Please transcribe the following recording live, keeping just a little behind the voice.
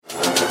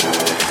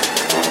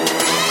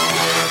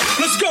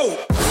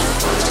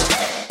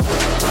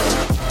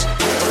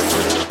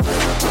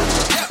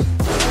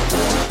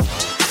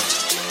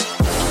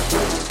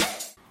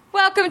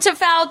to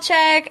Foul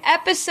Check,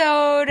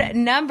 episode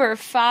number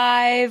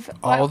 5.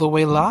 All the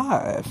way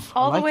live.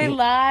 All the way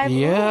live.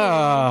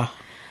 Yeah.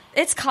 Ooh.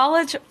 It's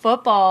college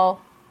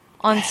football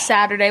on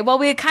Saturday. Well,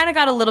 we kind of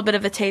got a little bit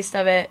of a taste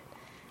of it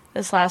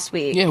this last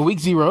week. Yeah, week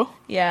 0.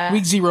 Yeah.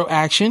 Week 0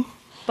 action.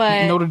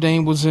 But Notre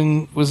Dame was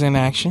in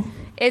action.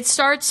 It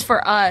starts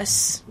for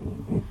us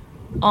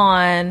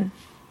on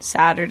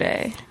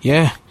Saturday.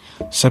 Yeah.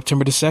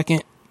 September the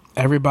 2nd.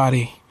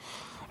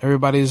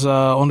 Everybody's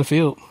on the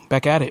field.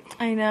 Back at it.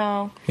 I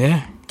know.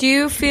 Yeah. Do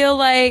you feel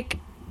like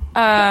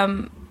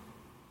our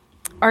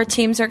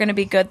teams are going to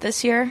be good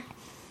this year?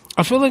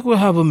 I feel like we'll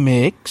have a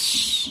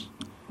mix.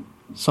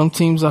 Some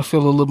teams I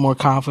feel a little more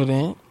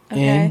confident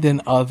in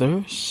than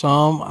others.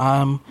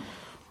 Some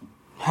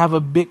have a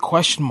big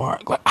question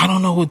mark. Like, I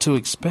don't know what to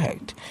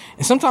expect.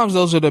 And sometimes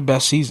those are the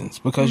best seasons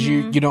because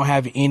you don't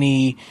have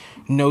any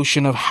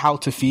notion of how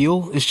to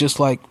feel. It's just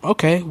like,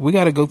 okay, we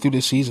got to go through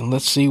this season.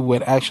 Let's see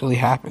what actually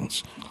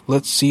happens.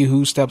 Let's see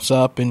who steps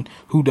up and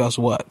who does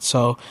what.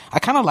 So I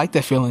kind of like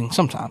that feeling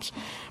sometimes.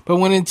 But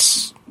when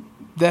it's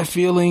that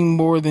feeling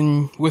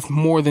with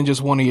more than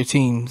just one of your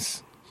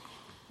teams,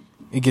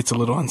 it gets a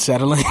little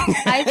unsettling.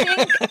 I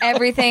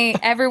think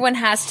everyone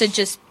has to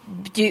just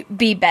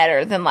be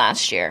better than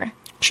last year.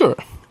 Sure.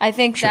 I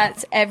think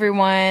that's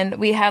everyone.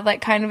 We have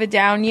like kind of a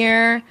down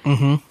year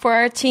for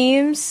our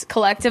teams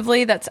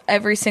collectively. That's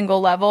every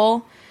single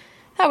level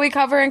that we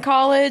cover in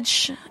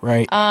college.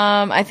 Right.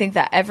 I think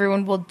that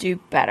everyone will do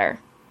better.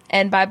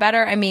 And by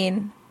better, I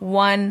mean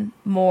one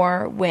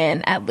more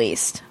win at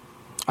least.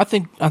 I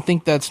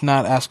think that's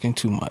not asking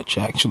too much,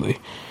 actually.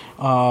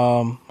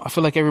 I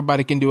feel like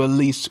everybody can do at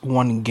least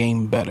one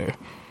game better.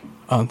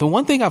 The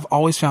one thing I've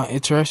always found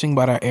interesting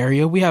about our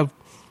area, we have,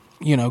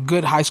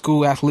 good high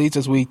school athletes,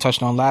 as we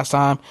touched on last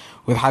time,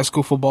 with high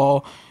school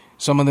football.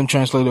 Some of them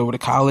translate over to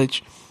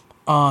college.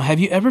 Have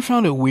you ever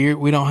found it weird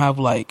we don't have,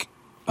 like,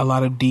 a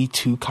lot of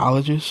D2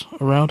 colleges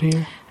around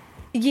here?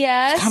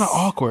 Yes. It's kind of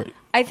awkward.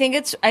 I think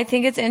it's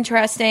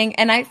interesting,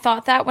 and I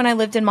thought that when I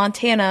lived in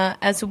Montana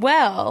as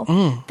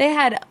well. They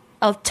had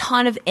a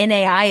ton of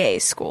NAIA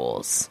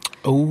schools.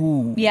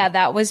 Oh. Yeah,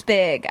 that was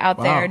big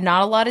out there.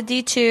 Not a lot of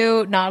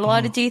D2, not a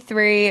lot of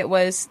D3. It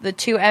was the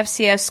 2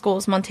 FCS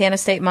schools, Montana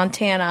State,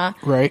 Montana.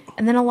 Right.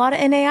 And then a lot of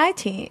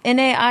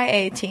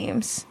NAIA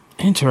teams.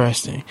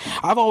 Interesting.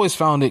 I've always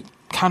found it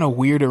kind of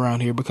weird around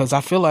here because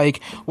I feel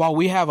like while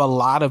we have a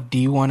lot of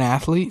D1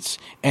 athletes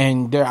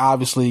and they're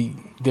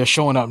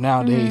showing up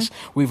nowadays,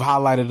 we've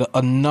highlighted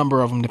a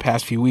number of them the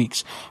past few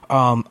weeks.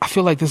 I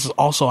feel like this is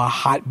also a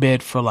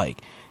hotbed for like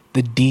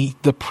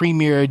the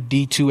premier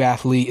D2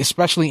 athlete,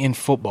 especially in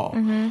football.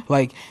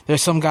 Like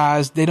there's some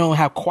guys, they don't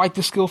have quite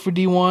the skill for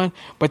D1,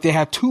 but they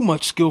have too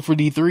much skill for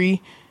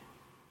D3.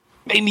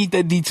 They need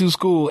that D2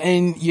 school.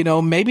 And,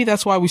 maybe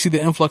that's why we see the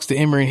influx to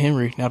Emory and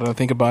Henry, now that I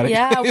think about it.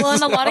 Yeah, well,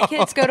 and a lot of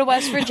kids go to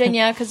West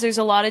Virginia because there's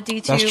a lot of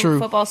D2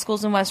 football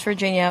schools in West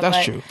Virginia.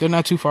 That's true. They're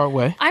not too far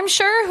away. I'm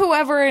sure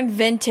whoever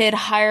invented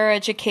higher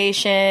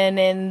education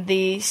in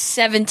the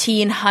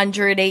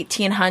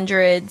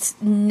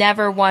 1800s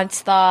never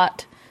once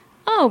thought,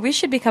 we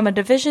should become a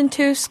Division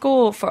II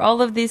school for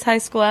all of these high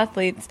school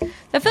athletes.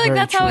 I feel like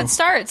that's how it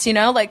starts,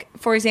 like,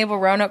 for example,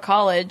 Roanoke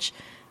College.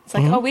 It's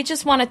like, we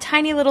just want a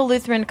tiny little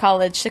Lutheran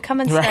college to come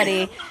and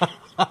study.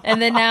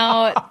 And then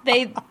now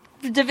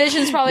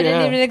divisions probably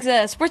didn't even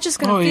exist. We're just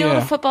going to field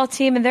a football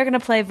team, and they're going to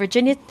play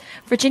Virginia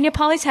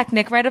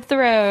Polytechnic right up the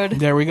road.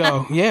 There we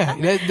go.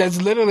 Yeah,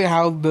 that's literally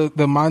how the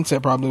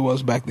mindset probably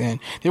was back then.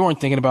 They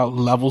weren't thinking about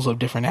levels of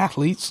different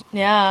athletes.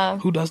 Yeah.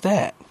 Who does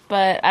that?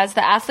 But as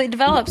the athlete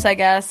develops, I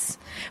guess.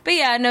 But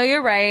yeah, no,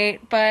 you're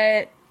right.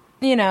 But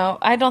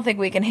I don't think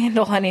we can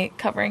handle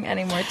covering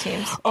any more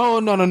teams. Oh,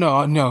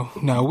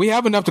 no. We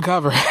have enough to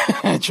cover.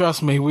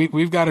 Trust me,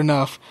 we've got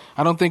enough.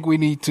 I don't think we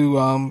need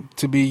to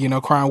be,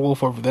 crying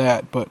wolf over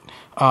that. But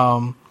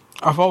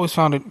I've always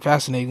found it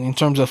fascinating in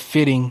terms of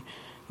fitting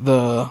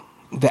the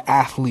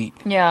athlete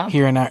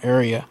here in our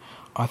area.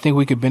 I think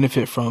we could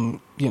benefit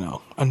from,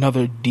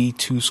 another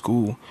D2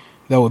 school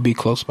that would be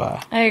close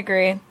by. I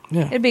agree.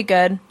 Yeah. It'd be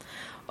good.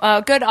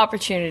 Good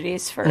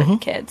opportunities for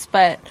kids.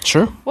 But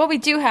what we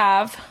do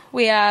have,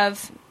 we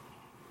have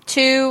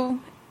 2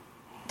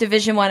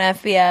 Division I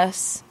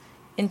FBS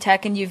in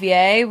Tech and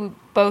UVA.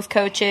 Both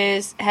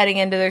coaches heading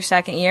into their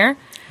second year.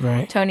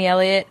 Right. Tony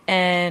Elliott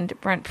and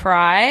Brent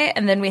Pry.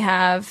 And then we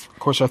have, of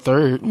course, our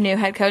third new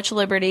head coach,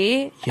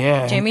 Liberty.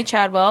 Yeah. Jamie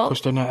Chadwell. Of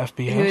course, they're not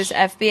FBS. Who's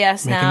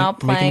FBS now,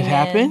 playing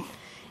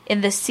in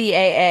the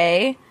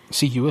CAA.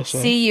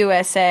 CUSA.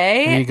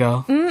 There you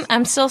go.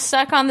 I'm still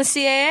stuck on the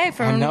CAA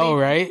from when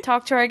we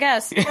talk to our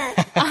guests.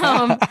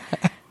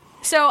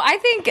 So I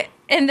think,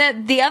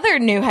 and the other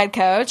new head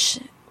coach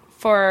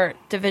for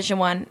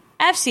Division I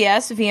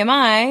FCS,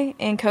 VMI,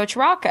 and Coach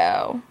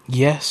Rocco.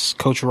 Yes,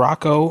 Coach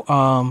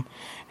Rocco,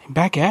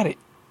 back at it,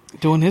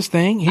 doing his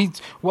thing.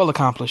 He's well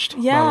accomplished.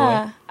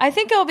 Yeah, I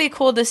think it'll be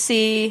cool to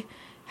see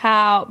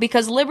how,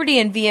 because Liberty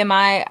and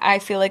VMI, I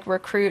feel like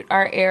recruit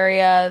our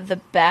area the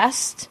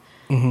best.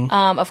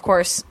 Of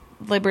course,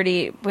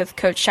 Liberty with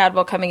Coach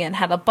Chadwell coming in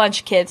had a bunch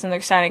of kids in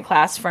their signing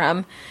class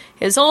from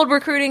his old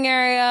recruiting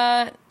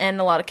area and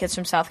a lot of kids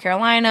from South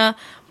Carolina.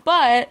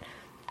 But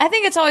I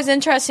think it's always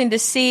interesting to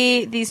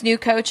see these new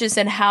coaches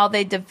and how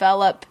they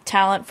develop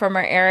talent from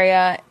our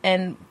area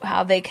and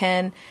how they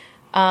can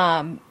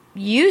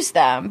use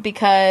them,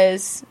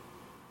 because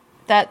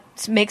that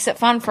makes it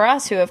fun for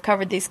us who have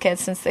covered these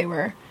kids since they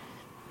were,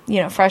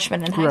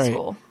 freshmen in high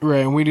school.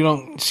 Right, and we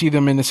don't see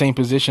them in the same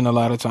position a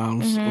lot of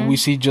times. We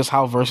see just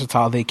how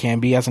versatile they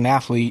can be as an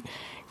athlete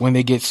when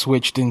they get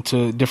switched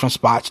into different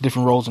spots,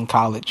 different roles in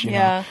college. You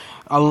know?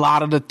 A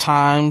lot of the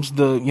times,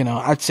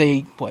 I'd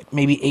say,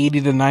 maybe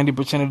 80 to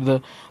 90%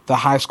 of the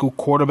high school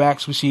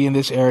quarterbacks we see in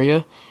this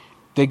area,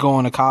 they go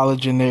into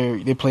college and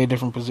they play a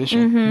different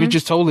position, which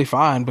is totally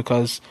fine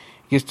because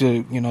it gets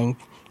to,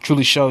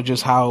 truly show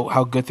just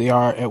how good they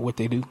are at what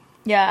they do.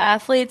 Yeah,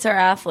 athletes are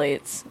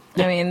athletes.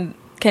 I mean,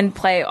 can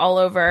play all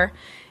over.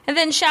 And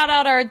then shout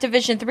out our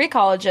Division III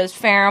colleges,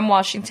 Ferrum,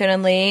 Washington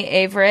and Lee,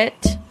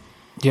 Averett.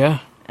 Yeah.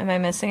 Am I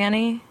missing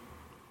any?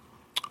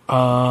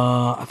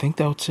 I think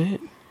that's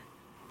it.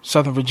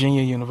 Southern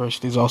Virginia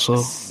University is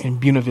also in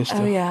Buena Vista.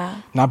 Oh,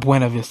 yeah. Not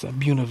Buena Vista,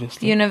 Buena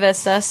Vista. Buena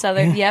Vista,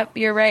 Southern. Yeah. Yep,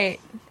 you're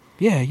right.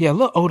 Yeah, a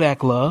little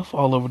ODAC love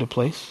all over the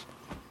place.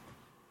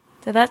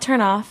 Did that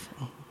turn off?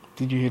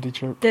 Did you hear the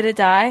chirp? Did it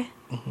die?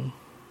 Mm-hmm.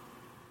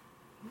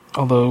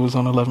 Although it was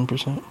on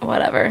 11%.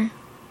 Whatever.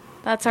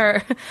 That's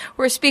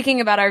we're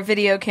speaking about our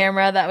video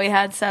camera that we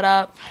had set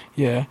up.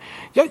 Yeah.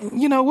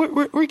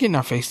 We're getting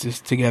our faces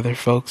together,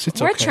 folks.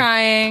 It's okay. We're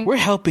trying. We're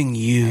helping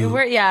you.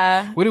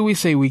 What did we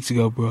say weeks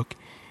ago, Brooke?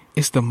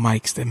 It's the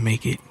mics that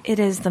make it. It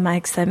is the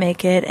mics that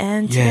make it.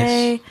 And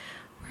today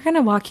we're going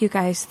to walk you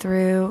guys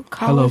through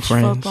college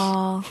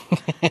football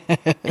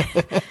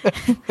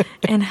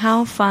and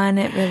how fun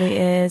it really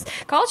is.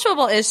 College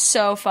football is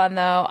so fun,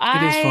 though.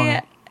 It is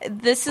fun.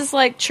 This is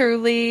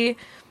truly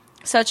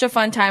such a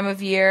fun time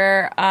of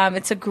year.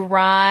 It's a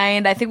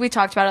grind. I think we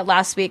talked about it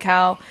last week,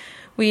 how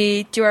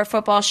we do our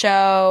football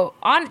show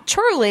on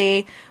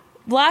truly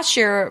last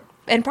year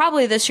and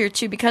probably this year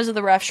too, because of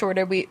the ref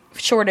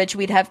shortage,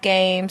 we'd have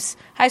games,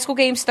 high school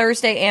games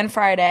Thursday and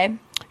Friday.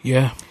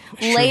 Yeah.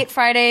 Late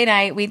Friday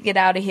night, we'd get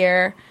out of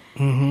here.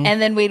 Mm-hmm.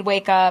 And then we'd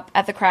wake up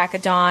at the crack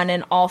of dawn,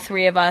 and all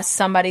three of us,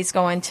 somebody's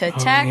going to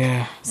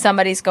Tech,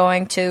 somebody's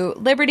going to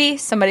Liberty,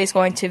 somebody's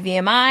going to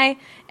VMI,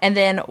 and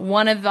then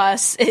one of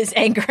us is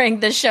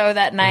anchoring the show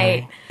that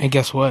night. Right. And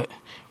guess what?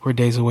 We're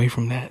days away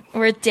from that.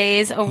 We're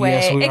days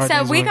away. Yes,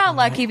 Except we got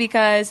lucky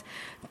because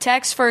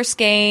Tech's first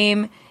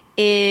game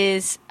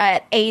is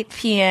at 8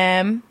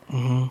 p.m.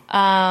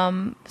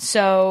 Mm-hmm.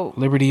 So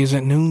Liberty is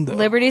at noon, though.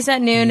 Liberty's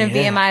at noon and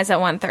VMI is at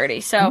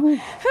 1:30. So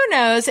who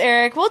knows,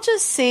 Eric? We'll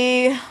just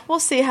see. We'll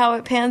see how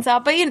it pans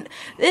out. But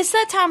it's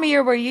that time of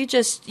year where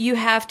you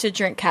have to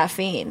drink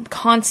caffeine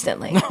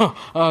constantly.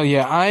 Oh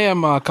yeah, I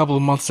am a couple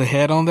of months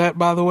ahead on that.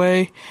 By the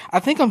way, I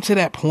think I'm to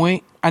that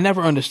point. I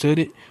never understood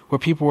it where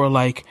people were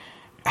like,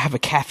 "I have a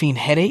caffeine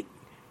headache."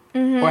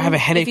 Mm-hmm. Or I have a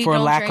headache for a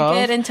lack of.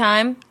 It in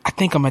time. I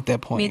think I'm at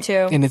that point. Me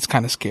too. And it's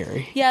kind of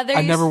scary. Yeah,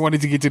 I never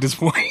wanted to get to this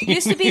point.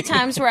 Used to be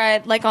times where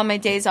I'd on my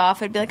days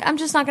off, I'd be like, I'm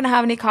just not going to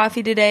have any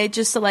coffee today,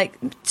 just to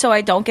so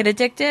I don't get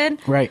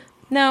addicted. Right.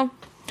 No.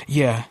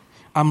 Yeah.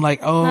 I'm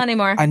like, not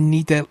anymore. I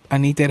need that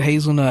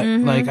hazelnut.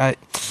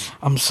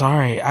 Mm-hmm. I'm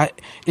sorry.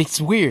 It's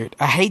weird.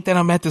 I hate that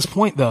I'm at this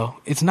point though.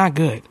 It's not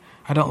good.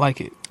 I don't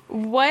like it.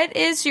 What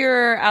is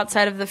your,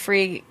 outside of the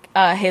free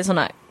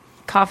hazelnut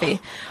coffee,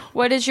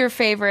 what is your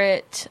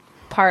favorite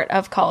part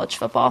of college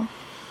football?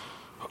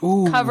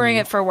 Ooh. Covering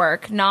it for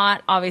work,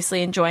 not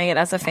obviously enjoying it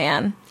as a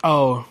fan.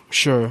 Oh,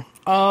 sure.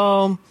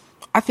 I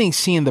think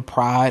seeing the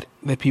pride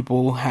that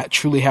people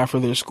truly have for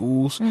their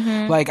schools.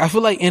 Mm-hmm. I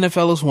feel like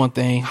NFL is one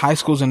thing, high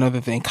school is another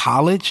thing.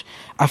 College,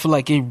 I feel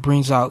like it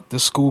brings out the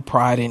school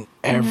pride in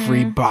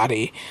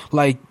everybody.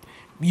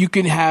 Mm-hmm. You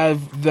can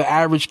have the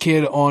average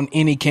kid on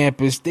any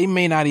campus. They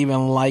may not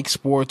even like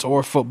sports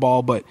or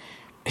football, but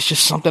it's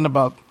just something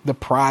about the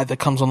pride that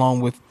comes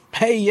along with,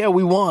 hey, yeah,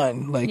 we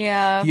won.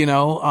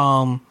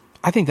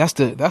 I think that's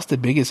the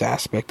biggest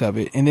aspect of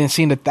it. And then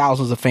seeing the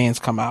thousands of fans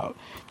come out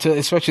to,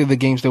 especially the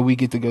games that we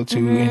get to go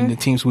to and the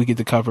teams we get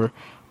to cover.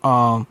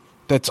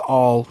 That's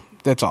all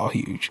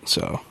huge.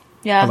 So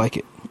I like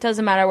it. It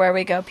doesn't matter where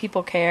we go.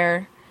 People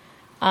care.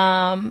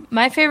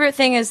 My favorite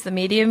thing is the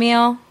media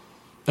meal.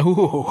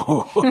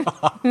 Ooh.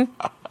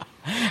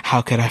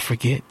 How could I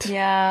forget?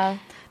 Yeah.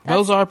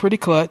 Those are pretty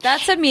clutch.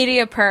 That's a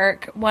media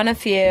perk. One of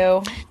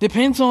few.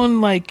 Depends on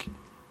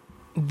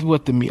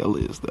what the meal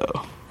is,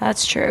 though.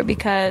 That's true,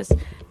 because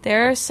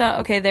there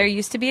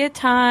used to be a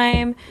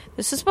time.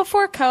 This was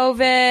before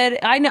COVID.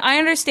 I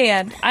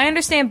understand. I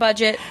understand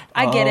budget.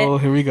 I get it. Oh,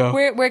 here we go.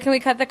 Where can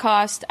we cut the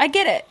cost? I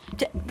get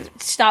it.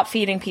 Stop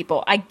feeding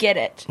people. I get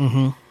it.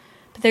 Mm-hmm.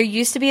 But there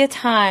used to be a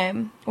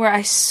time where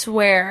I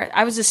swear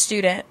I was a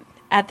student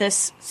at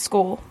this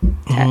school,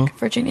 Tech,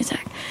 Virginia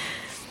Tech.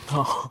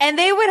 Oh. And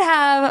they would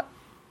have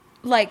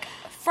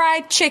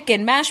fried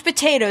chicken, mashed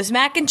potatoes,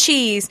 mac and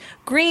cheese,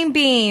 green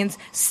beans,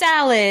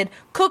 salad,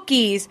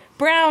 cookies,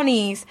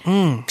 brownies,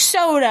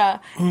 soda.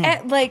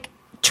 And,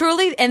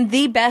 truly, and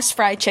the best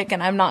fried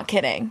chicken. I'm not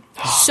kidding.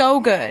 So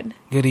good.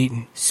 Good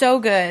eating. So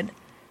good.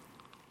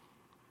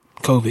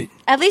 COVID.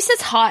 At least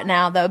it's hot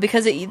now, though,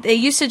 because they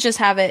used to just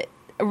have it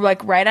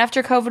like right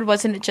after COVID.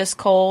 Wasn't it just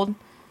cold?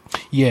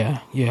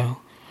 Yeah.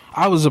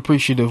 I was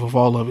appreciative of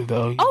all of it,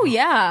 though. Oh,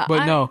 yeah.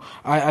 But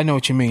I know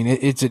what you mean.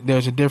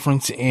 There's a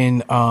difference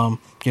in,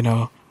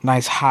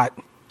 nice hot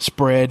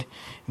spread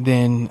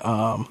than,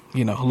 a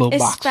little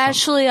box.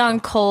 Especially on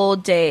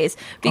cold days.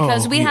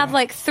 Because we have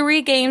like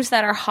 3 games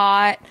that are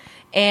hot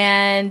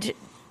and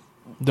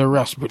the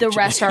rest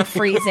are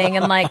freezing.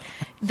 And like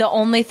the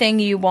only thing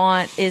you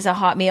want is a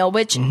hot meal,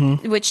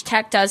 which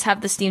Tech does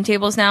have the steam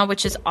tables now,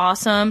 which is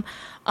awesome.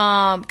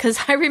 Because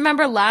I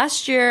remember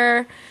last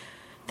year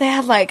they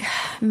had like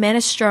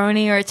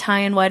minestrone or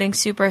Italian wedding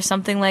soup or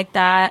something like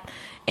that.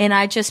 And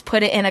I just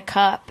put it in a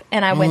cup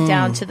and I went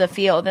down to the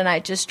field and I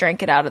just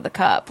drank it out of the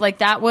cup. Like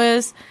that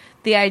was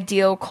the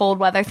ideal cold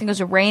weather. I think it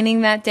was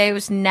raining that day. It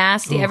was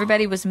nasty. Ooh.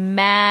 Everybody was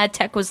mad.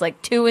 Tech was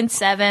like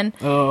 2-7.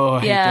 Oh, I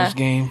hate those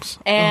games.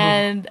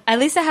 And at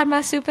least I had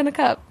my soup in a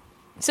cup.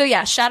 So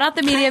yeah, shout out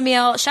the media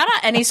meal. Shout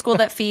out any school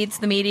that feeds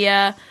the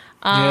media.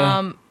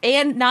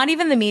 And not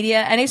even the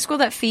media, any school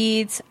that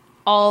feeds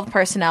all the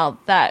personnel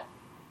that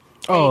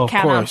count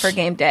on for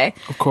game day.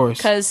 Of course.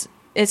 Because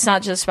it's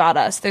not just about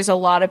us. There's a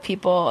lot of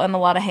people and a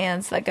lot of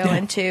hands that go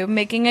into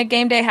making a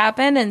game day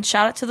happen. And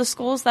shout out to the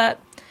schools that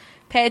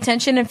pay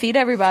attention and feed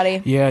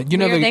everybody. Yeah,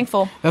 we're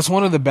thankful. That's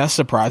one of the best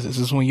surprises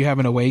is when you have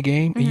an away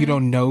game and you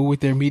don't know what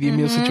their media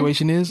meal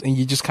situation is, and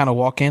you just kind of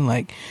walk in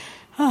like,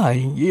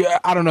 yeah,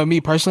 I don't know.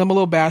 Me personally, I'm a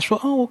little bashful.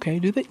 Oh, okay.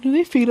 Do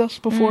they feed us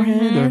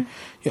beforehand? Or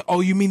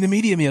oh, you mean the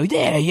media meal?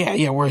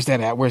 Yeah. Where's that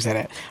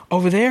at?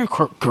 Over there.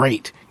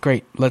 Great.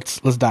 Let's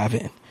dive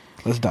in.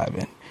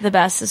 The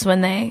best is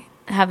when they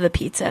have the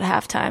pizza at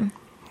halftime.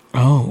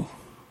 Oh,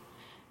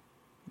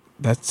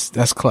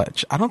 that's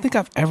clutch. I don't think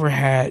I've ever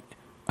had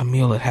a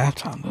meal at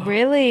halftime, though.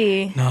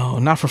 Really? No,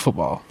 not for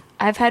football.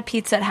 I've had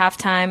pizza at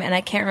halftime, and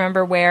I can't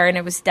remember where, and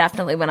it was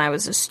definitely when I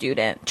was a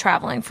student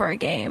traveling for a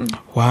game.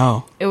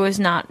 Wow. It was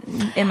not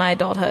in my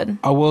adulthood.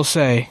 I will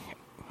say,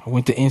 I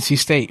went to NC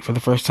State for the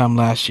first time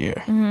last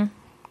year. Mm-hmm.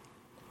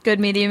 Good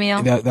media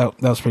meal? That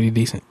was pretty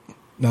decent.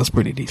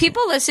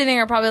 People listening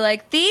are probably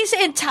like, these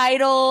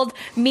entitled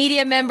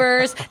media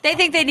members, they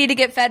think they need to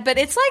get fed. But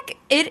it's like,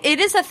 it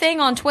is a thing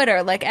on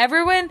Twitter. Like,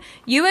 everyone,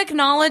 you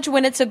acknowledge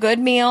when it's a good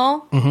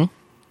meal,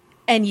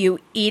 and you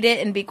eat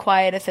it and be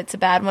quiet if it's a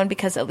bad one,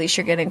 because at least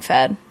you're getting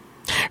fed.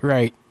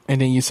 Right.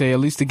 And then you say, at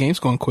least the game's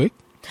going quick.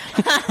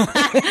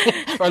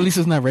 Or at least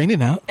it's not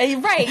raining out.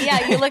 Right,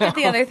 yeah. You look at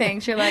the other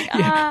things. You're like,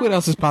 what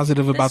else is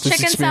positive about this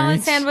experience? Chicken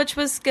salad sandwich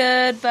was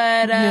good,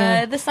 but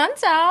the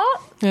sun's out.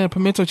 Yeah,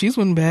 pimento cheese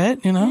wasn't bad,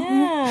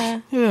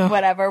 Yeah.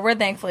 Whatever. We're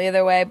thankful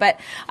either way. But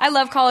I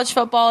love college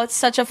football. It's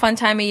such a fun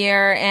time of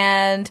year.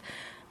 And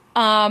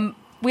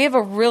we have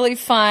a really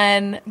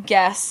fun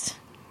guest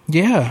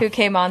who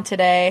came on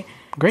today.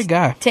 Great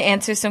guy. To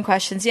answer some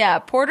questions. Yeah,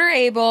 Porter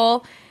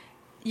Abell.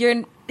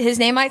 His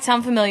name might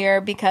sound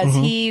familiar because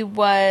he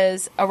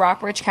was a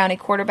Rockbridge County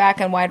quarterback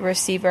and wide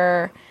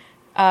receiver,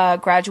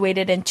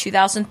 graduated in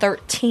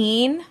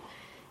 2013.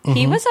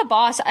 He was a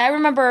boss. I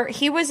remember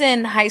he was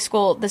in high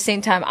school the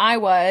same time I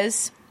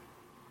was.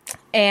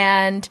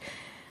 And,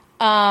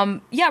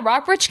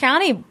 Rockbridge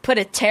County put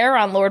a tear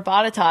on Lord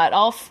Botetourt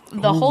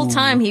the whole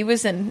time he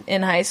was in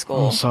high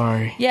school. I'm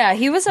sorry. Yeah,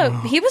 he was a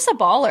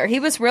baller. He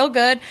was real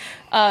good.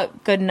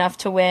 Good enough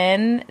to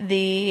win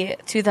the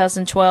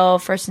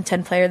 2012 First and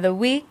 10 Player of the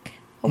Week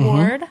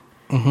award.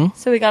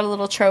 So we got a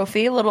little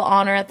trophy, a little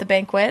honor at the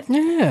banquet.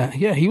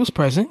 Yeah, he was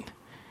present.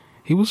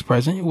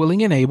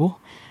 Willing and able.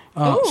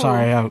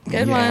 Sorry.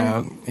 Good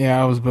one.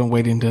 Yeah, I was been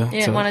waiting to... You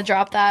didn't want to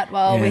drop that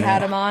while we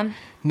had him on?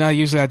 No,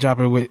 usually I drop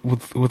it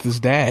with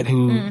his dad,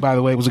 who, by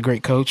the way, was a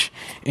great coach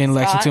in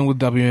Lexington with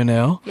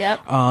WNL.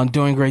 Yep.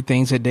 Doing great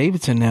things at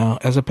Davidson now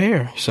as a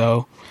pair.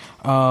 So...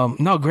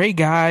 great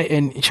guy,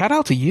 and shout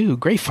out to you.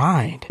 Great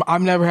find.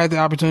 I've never had the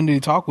opportunity to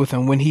talk with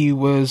him when he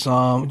was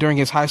during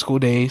his high school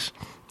days,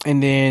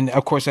 and then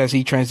of course as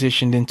he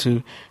transitioned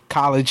into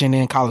college and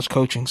then college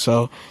coaching.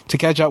 So to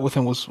catch up with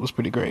him was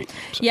pretty great.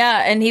 So.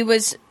 Yeah, and he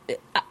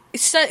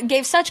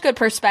gave such good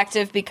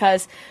perspective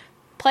because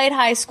played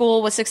high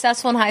school, was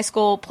successful in high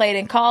school, played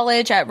in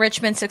college at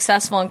Richmond,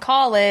 successful in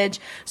college.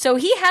 So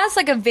he has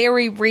like a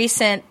very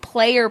recent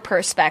player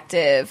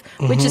perspective,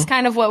 which is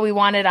kind of what we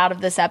wanted out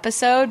of this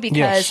episode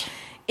because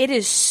it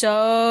is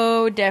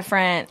so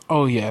different.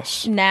 Oh,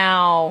 yes.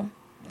 Now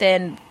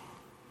than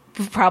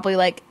probably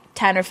like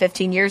 10 or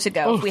 15 years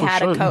ago if we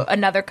had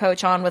another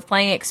coach on with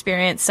playing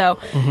experience. So,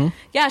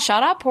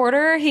 shout out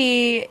Porter.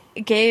 He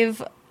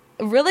gave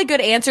really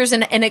good answers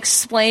and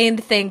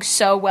explained things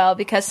so well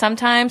because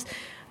sometimes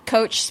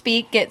coach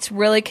speak gets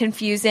really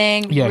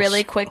confusing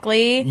really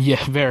quickly.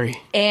 Yeah, very.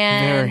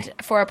 And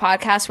for a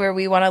podcast where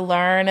we want to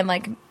learn and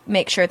like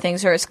make sure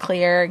things are as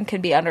clear and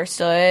can be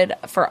understood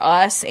for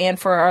us and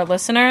for our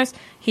listeners,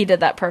 he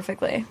did that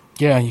perfectly.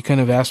 Yeah, you couldn't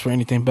have asked for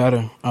anything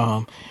better.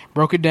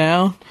 Broke it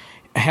down,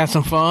 had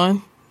some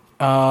fun.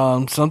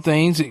 some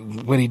things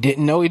what he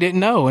didn't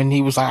know, and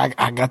he was like,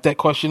 I got that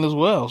question as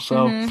well.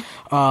 So,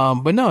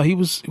 but no, he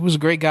was a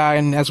great guy,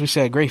 and as we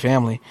said, great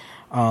family.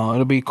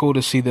 It'll be cool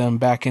to see them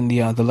back in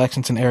the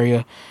Lexington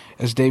area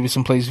as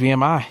Davidson plays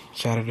VMI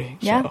Saturday.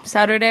 Yeah,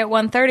 Saturday at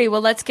 1:30.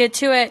 Well, let's get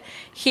to it.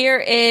 Here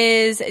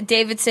is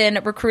Davidson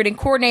recruiting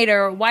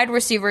coordinator, wide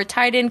receiver,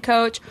 tight end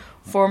coach,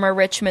 former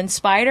Richmond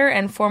Spider,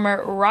 and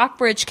former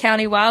Rockbridge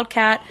County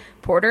Wildcat,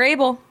 Porter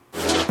Abell.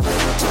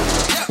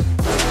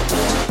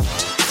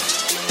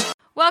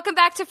 Welcome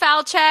back to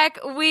Foul Check.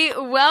 We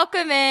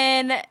welcome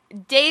in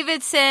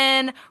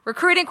Davidson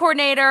recruiting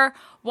coordinator,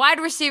 wide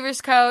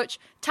receivers coach,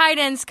 tight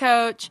ends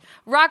coach,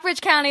 Rockbridge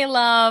County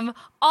alum,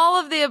 all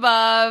of the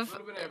above,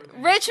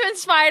 Richmond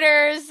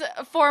Spiders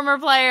former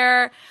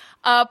player,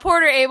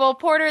 Porter Abell.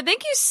 Porter,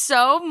 thank you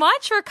so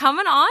much for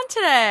coming on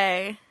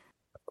today.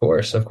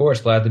 Of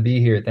course. Glad to be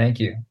here. Thank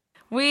you.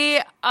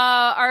 We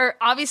are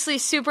obviously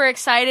super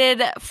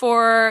excited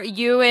for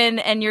you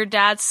and your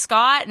dad,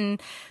 Scott,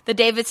 and the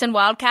Davidson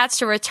Wildcats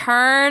to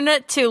return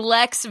to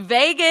Lex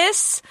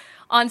Vegas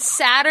on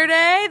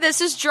Saturday.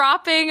 This is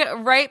dropping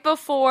right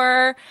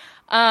before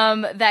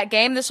that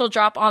game. This will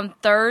drop on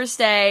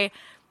Thursday.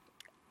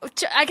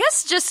 I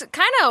guess just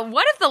kind of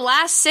what have the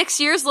last 6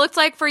 years looked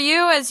like for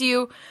you as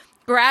you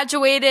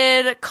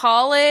graduated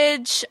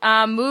college,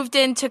 moved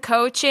into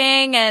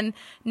coaching, and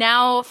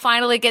now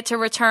finally get to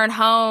return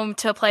home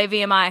to play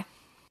VMI?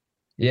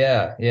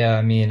 Yeah.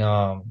 I mean,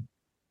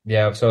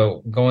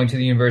 so going to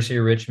the University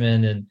of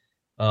Richmond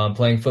and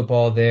playing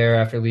football there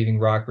after leaving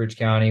Rockbridge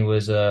County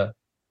was a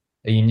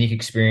unique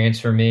experience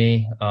for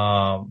me.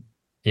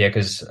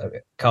 Because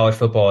college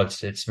football,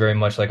 it's very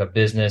much like a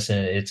business,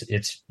 and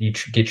it's you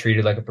get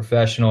treated like a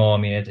professional. I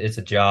mean, it's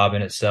a job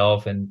in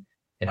itself, and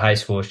in high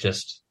school, it's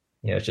just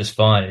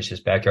fun. It's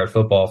just backyard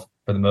football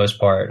for the most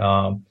part.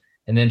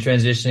 And then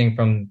transitioning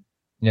from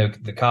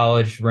the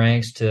college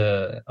ranks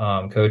to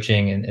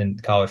coaching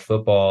and college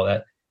football,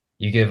 that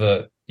you get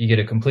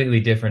a completely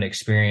different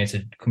experience,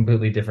 a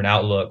completely different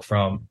outlook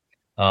from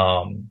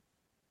that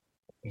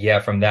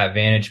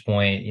vantage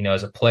point.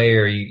 As a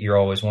player, you're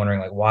always wondering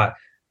like, why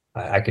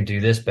I could do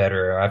this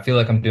better. I feel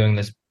like I'm doing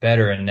this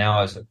better. And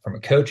now from a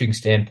coaching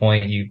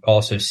standpoint, you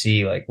also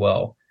see like,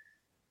 well,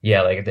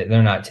 yeah, like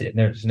they're not,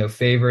 there's no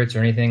favorites or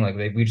anything. Like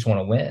we just want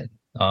to win.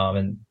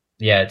 And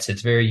yeah, it's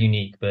very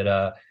unique,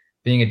 but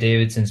being at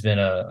Davidson's been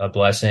a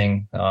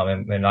blessing.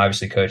 And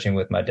obviously coaching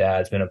with my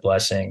dad's been a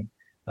blessing.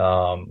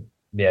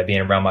 Being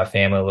around my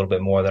family a little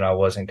bit more than I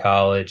was in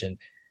college, and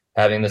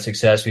having the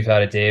success we've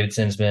had at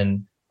Davidson's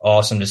been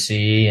awesome to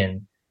see.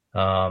 And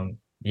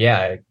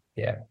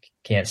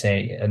can't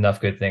say enough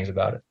good things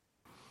about it.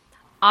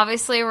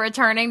 Obviously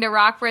returning to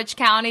Rockbridge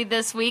County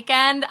this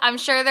weekend. I'm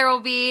sure there will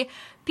be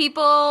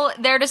people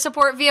there to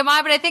support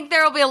VMI, but I think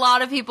there will be a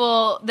lot of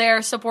people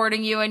there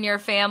supporting you and your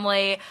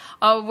family.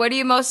 What are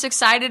you most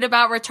excited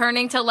about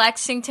returning to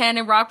Lexington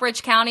and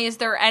Rockbridge County? Is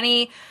there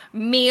any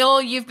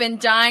meal you've been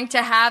dying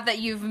to have that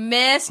you've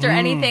missed or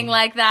anything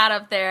like that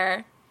up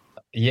there?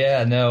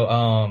 Yeah, no.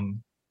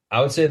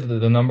 I would say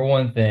the number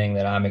one thing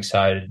that I'm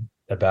excited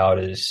about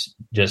is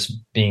just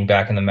being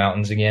back in the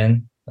mountains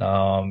again.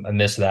 I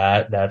miss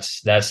that. That's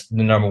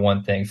the number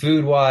one thing.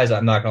 Food wise,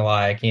 I'm not gonna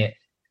lie, I can't.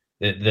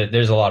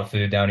 There's a lot of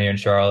food down here in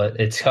Charlotte.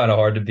 It's kind of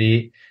hard to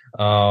beat.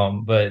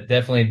 But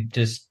definitely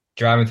just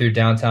driving through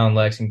downtown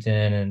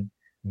Lexington and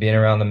being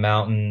around the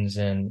mountains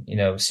and,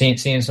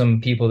 seeing some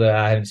people that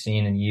I haven't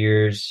seen in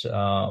years.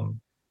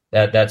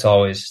 That's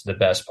always the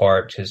best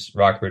part, because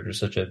Rockbridge was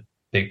such a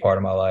big part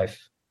of my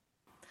life.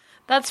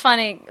 That's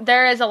funny.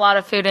 There is a lot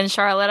of food in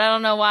Charlotte. I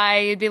don't know why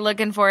you'd be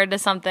looking forward to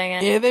something.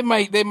 Yeah, they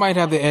might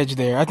have the edge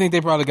there. I think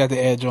they probably got the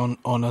edge on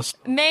us.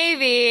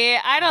 Maybe.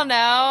 I don't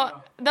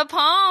know. The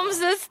Palms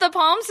is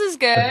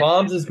good. The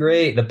Palms is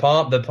great. The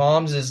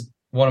Palms is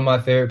one of my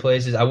favorite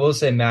places. I will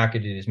say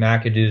McAdoo's.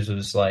 McAdoo's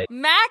was like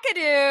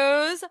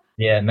McAdoo's.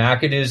 Yeah,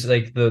 McAdoo's,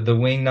 like the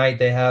wing night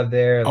they have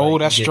there. Oh, like,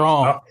 that's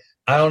strong.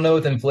 I don't know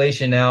with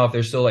inflation now if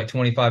they're still like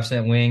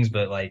 25-cent wings,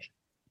 but like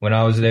when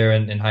I was there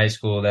in high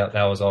school, that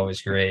was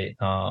always great.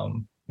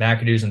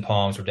 McAdoo's and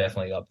Palms were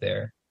definitely up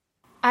there.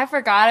 I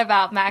forgot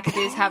about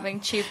McAdoo's having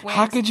cheap wings.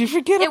 How could you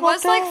forget about that? It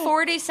was like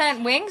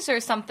 40-cent wings or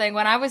something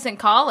when I was in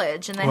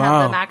college, and they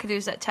had the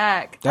McAdoo's at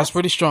Tech. That's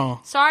pretty strong.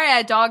 Sorry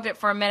I dogged it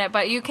for a minute,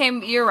 but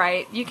you're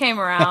right. You came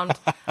around.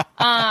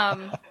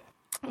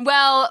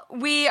 Well,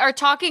 we are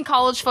talking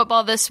college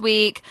football this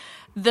week.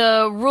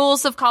 The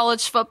rules of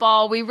college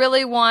football. We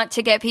really want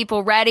to get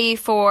people ready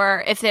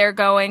for if they're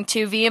going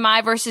to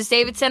VMI versus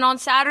Davidson on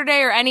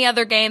Saturday or any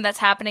other game that's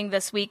happening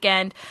this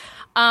weekend.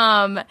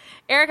 Eric,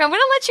 I'm going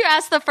to let you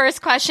ask the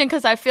first question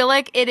because I feel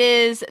like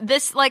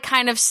this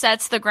kind of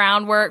sets the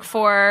groundwork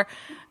for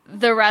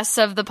the rest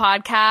of the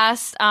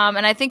podcast.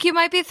 And I think you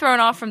might be thrown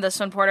off from this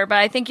one, Porter, but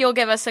I think you'll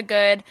give us a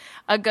good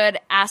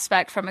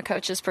aspect from a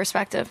coach's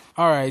perspective.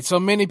 All right.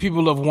 So many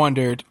people have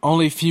wondered,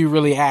 only few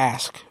really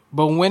ask,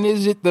 but when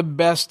is it the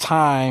best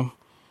time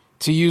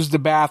to use the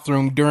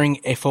bathroom during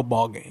a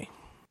football game?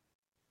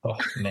 Oh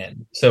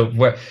man. So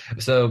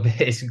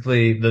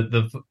basically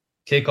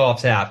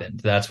kickoffs happened.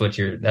 That's what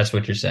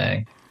you're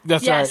saying.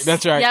 That's right.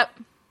 That's right. Yep.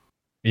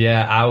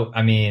 Yeah,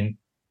 I mean,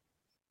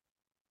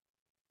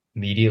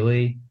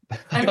 immediately.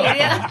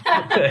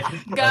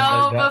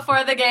 Go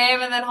before the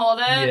game and then hold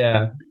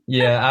it.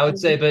 Yeah, I would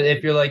say, but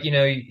if you're like,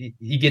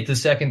 you get the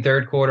second,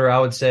 third quarter, I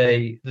would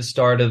say the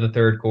start of the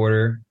third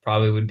quarter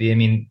probably would be, I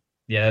mean,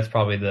 yeah, that's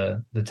probably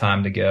the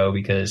time to go,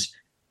 because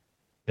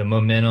the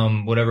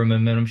momentum, whatever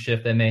momentum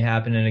shift that may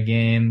happen in a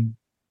game,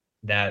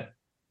 that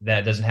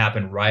doesn't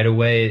happen right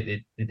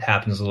away. It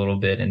happens a little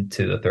bit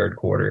into the third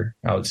quarter.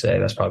 I would say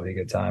that's probably a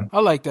good time.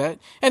 I like that.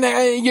 And,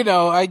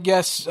 I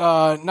guess,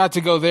 not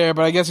to go there,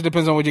 but I guess it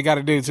depends on what you got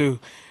to do too.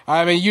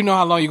 I mean, you know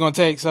how long you're going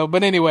to take. So,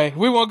 but anyway,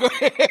 we won't go.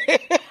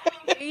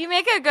 You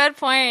make a good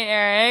point,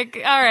 Eric.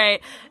 All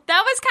right.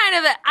 That was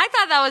I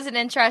thought that was an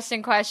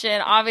interesting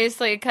question,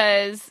 obviously,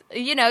 because,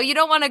 you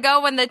don't want to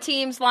go when the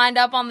team's lined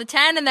up on the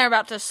 10 and they're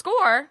about to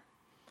score.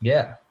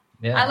 Yeah.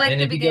 Yeah. I like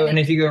the beginning.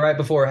 If you go right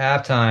before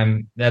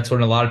halftime, that's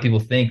when a lot of people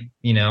think,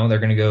 they're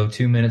going to go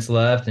 2 minutes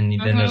left and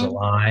then there's a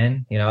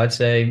line. I'd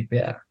say,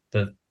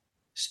 the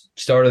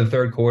start of the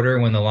third quarter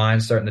when the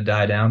line's starting to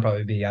die down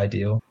probably be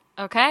ideal.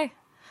 Okay.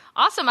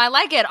 Awesome. I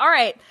like it. All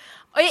right.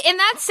 In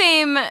that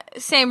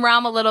same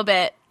realm a little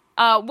bit,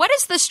 what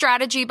is the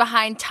strategy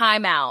behind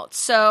timeouts?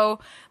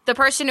 So the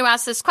person who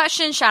asked this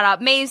question, shout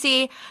out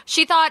Maisie,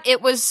 she thought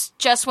it was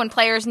just when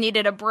players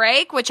needed a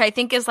break, which I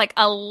think is like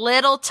a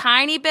little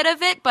tiny bit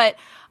of it, but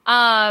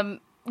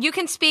you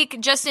can speak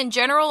just in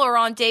general or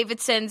on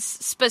Davidson's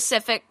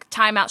specific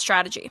timeout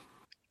strategy.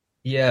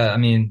 Yeah, I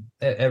mean,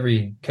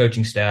 every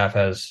coaching staff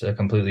has a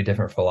completely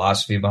different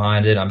philosophy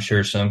behind it. I'm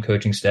sure some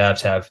coaching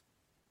staffs have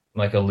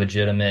like a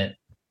legitimate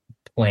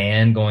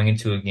plan going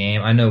into a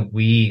game. I know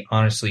we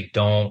honestly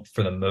don't,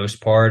 for the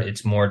most part.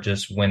 It's more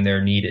just when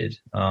they're needed.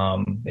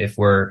 If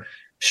we're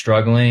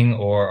struggling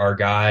or our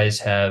guys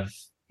have,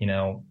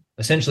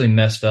 essentially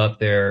messed up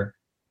their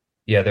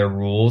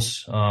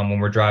rules when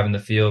we're driving the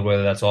field,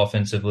 whether that's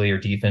offensively or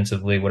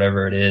defensively,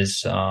 whatever it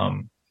is,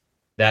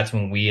 that's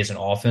when we as an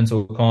offense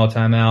will call a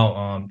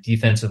timeout.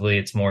 Defensively,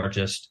 it's more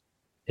just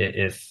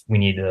if we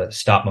need to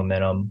stop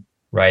momentum,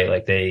 right?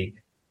 Like they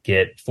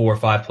get 4 or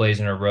 5 plays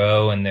in a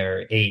row and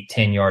they're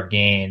 8-10 yard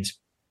gains,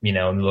 and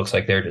it looks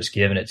like they're just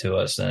giving it to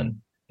us,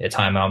 then a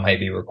timeout might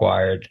be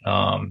required.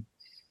 Other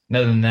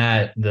than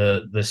that,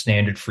 the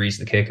standard freeze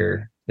the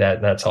kicker,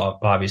 that's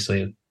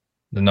obviously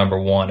the number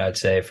one, I'd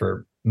say,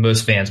 for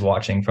most fans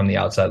watching from the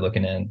outside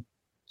looking in.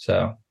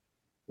 So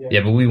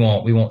yeah, but we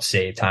won't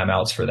save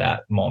timeouts for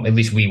that moment. At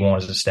least we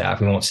won't as a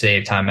staff. We won't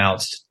save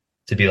timeouts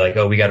to be like,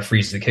 oh, we got to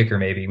freeze the kicker.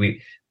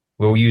 Maybe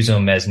we'll use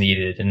them as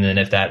needed. And then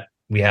if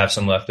we have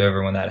some left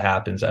over when that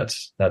happens,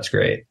 that's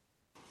great.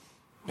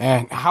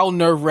 And how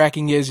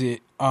nerve-wracking is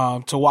it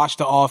to watch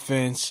the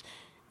offense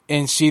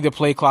and see the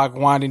play clock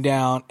winding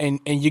down, and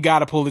you got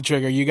to pull the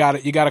trigger, you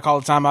got to call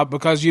a timeout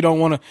because you don't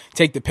want to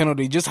take the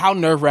penalty? Just how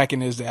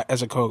nerve-wracking is that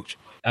as a coach?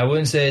 I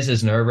wouldn't say it's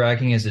as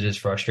nerve-wracking as it is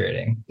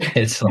frustrating.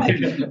 It's like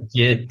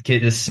get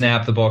to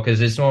snap the ball,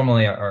 because it's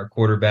normally our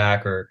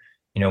quarterback or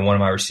one of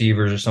my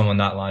receivers or someone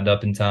not lined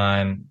up in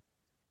time.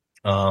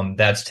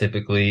 That's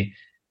typically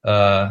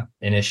an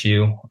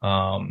issue.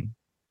 And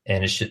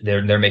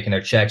they're making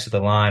their checks at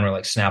the line, or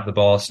like snap the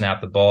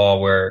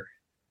ball, where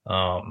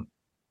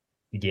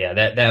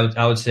that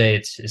I would say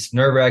it's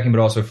nerve-wracking, but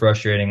also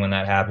frustrating when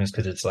that happens,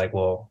 because it's like,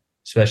 well,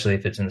 especially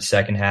if it's in the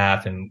second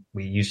half and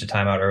we used a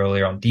timeout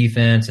earlier on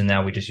defense and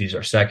now we just use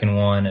our second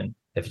one, and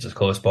if it's a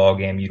close ball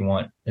game, you'd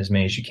want as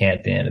many as you can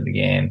at the end of the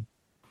game.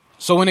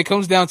 So when it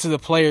comes down to the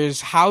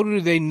players, how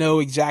do they know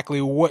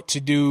exactly what to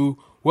do,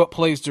 what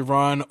plays to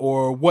run,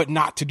 or what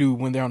not to do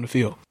when they're on the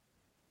field?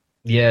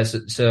 Yeah,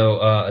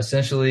 so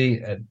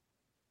essentially,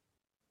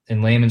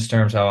 in layman's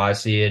terms, how I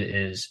see it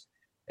is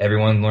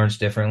everyone learns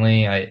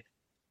differently.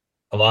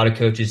 A lot of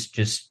coaches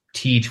just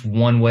teach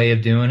one way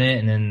of doing it,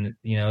 and then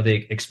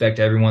they expect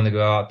everyone to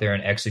go out there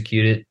and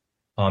execute it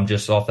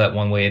just off that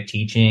one way of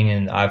teaching.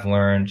 And I've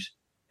learned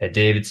at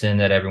Davidson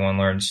that everyone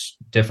learns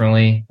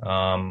differently.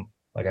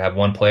 Like I have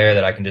one player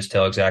that I can just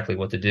tell exactly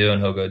what to do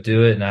and he'll go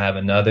do it, and I have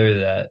another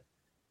that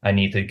I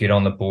need to get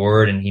on the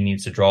board and he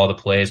needs to draw the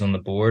plays on the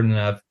board, and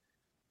I have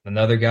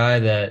another guy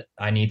that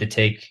I need to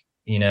take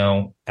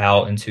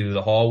out into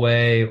the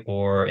hallway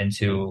or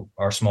into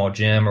our small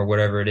gym or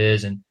whatever it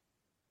is, and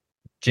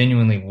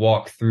genuinely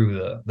walk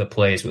through the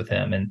plays with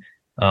him. And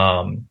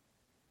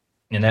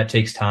that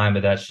takes time,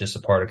 but that's just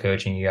a part of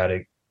coaching. You got to,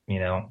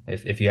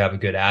 if you have a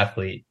good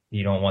athlete,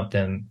 you don't want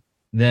them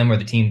or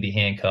the team to be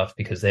handcuffed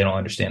because they don't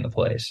understand the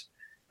plays.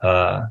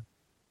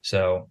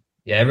 So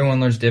yeah, everyone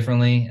learns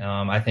differently.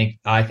 I think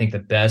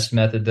the best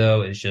method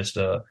though is just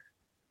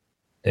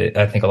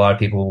I think a lot of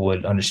people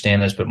would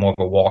understand this, but more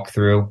of a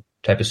walkthrough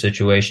type of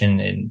situation,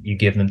 and you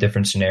give them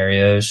different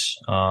scenarios.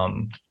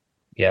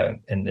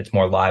 And it's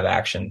more live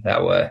action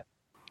that way.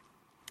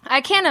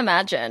 I can't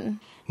imagine.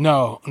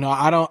 No,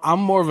 I don't. I'm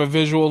more of a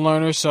visual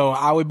learner, so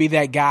I would be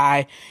that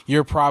guy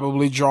you're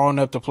probably drawing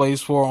up the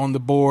plays for on the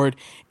board,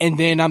 and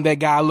then I'm that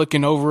guy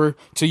looking over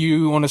to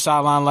you on the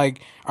sideline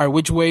like, all right,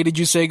 which way did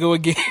you say go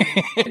again?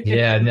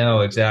 Yeah, no,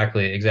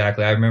 exactly.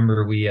 I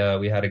remember we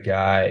had a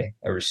guy,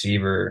 a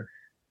receiver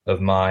of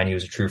mine. He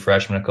was a true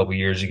freshman a couple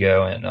years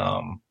ago,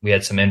 and we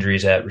had some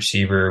injuries at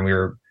receiver, and we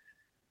were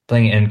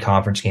playing an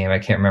in-conference game. I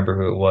can't remember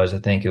who it was. I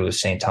think it was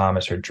St.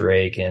 Thomas or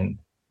Drake, and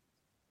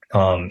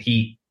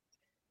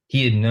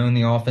he had known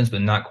the offense,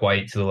 but not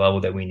quite to the level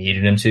that we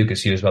needed him to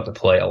because he was about to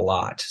play a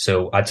lot.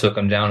 So I took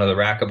him down to the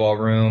racquetball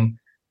room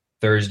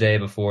Thursday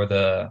before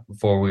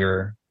we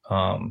were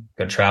going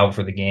to travel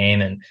for the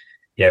game. And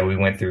yeah, we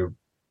went through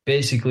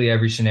basically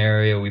every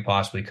scenario we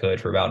possibly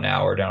could for about an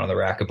hour down in the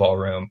racquetball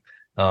room.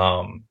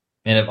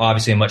 And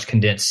obviously a much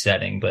condensed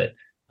setting, but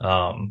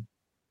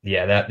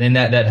yeah,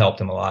 that helped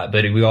him a lot.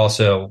 But we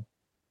also,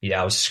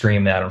 I was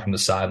screaming at him from the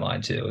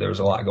sideline too. There was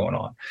a lot going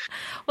on.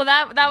 Well,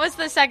 that was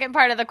the second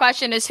part of the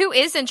question is who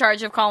is in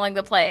charge of calling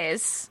the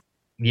plays?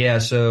 Yeah.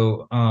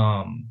 So,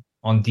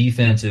 on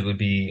defense, it would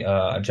be,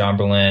 John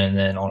Berlin. And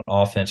then on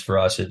offense for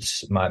us,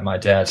 it's my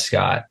dad,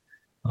 Scott.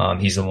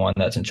 He's the one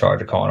that's in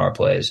charge of calling our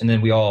plays. And then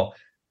we all,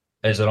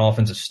 as an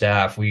offensive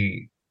staff,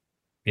 there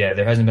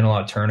hasn't been a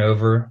lot of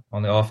turnover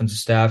on the offensive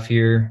staff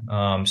here.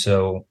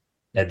 So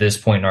at this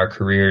point in our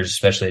careers,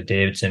 especially at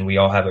Davidson, we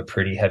all have a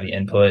pretty heavy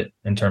input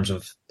in terms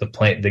of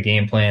the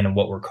game plan and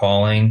what we're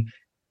calling.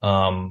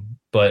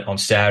 But on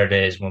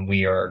Saturdays when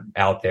we are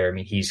out there, I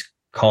mean, he's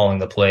calling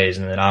the plays,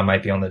 and then I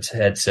might be on the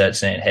headset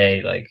saying,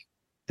 hey, like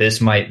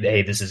this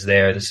is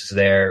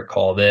there,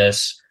 call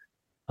this.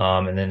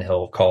 And then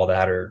he'll call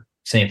that, or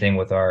same thing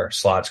with our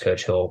slots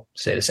coach. He'll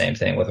say the same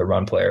thing with a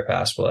run play or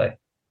pass play.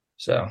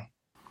 So,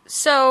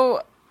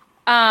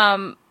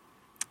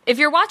 if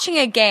you're watching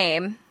a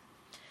game,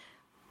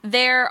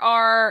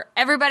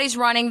 everybody's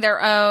running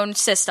their own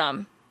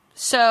system.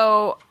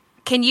 So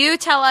can you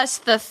tell us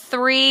the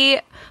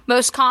 3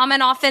 most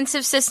common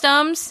offensive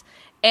systems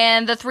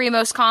and the 3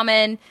 most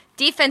common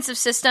defensive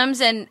systems,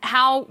 and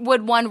how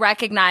would one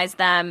recognize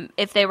them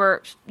if they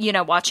were,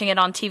 watching it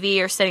on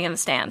TV or sitting in the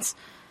stands?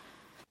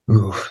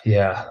 Ooh,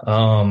 yeah.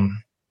 I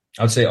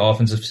would say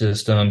offensive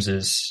systems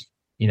is,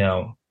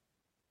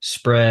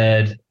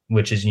 spread,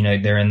 which is,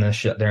 they're in the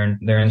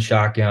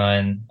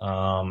shotgun.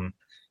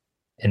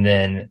 And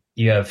then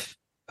you have,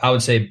 I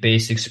would say,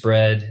 basic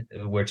spread,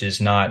 which is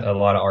not a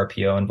lot of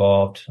RPO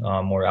involved,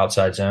 more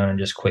outside zone and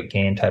just quick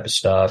game type of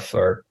stuff.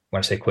 Or when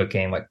I say quick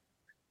game, like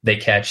they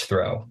catch,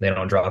 throw, they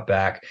don't drop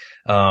back.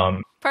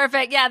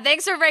 Perfect. Yeah.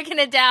 Thanks for breaking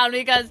it down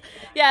because,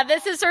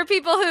 this is for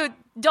people who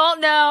don't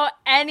know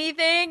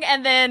anything.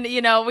 And then,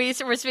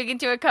 we're speaking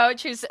to a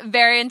coach who's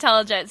very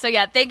intelligent. So,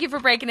 thank you for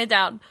breaking it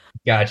down.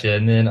 Gotcha.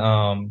 And then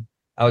I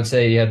would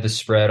say you have the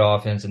spread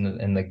offense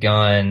and the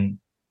gun,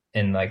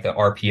 and like the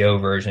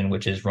RPO version,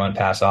 which is run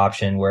pass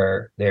option,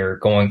 where they're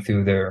going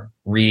through their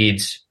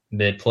reads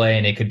mid play,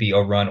 and it could be a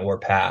run or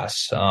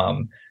pass.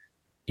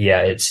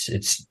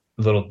 It's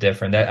a little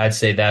different. I'd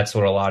say that's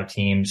what a lot of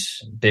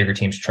bigger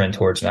teams trend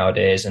towards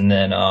nowadays. And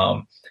then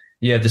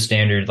you have the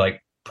standard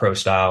like pro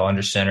style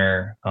under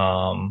center,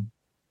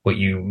 what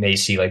you may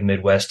see like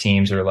Midwest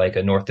teams or like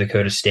a North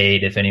Dakota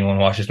State. If anyone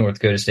watches North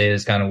Dakota State,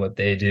 is kind of what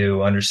they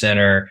do under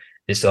center.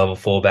 They still have a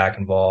fullback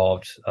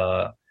involved.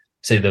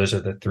 Say those are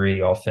the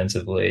 3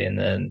 offensively. And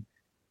then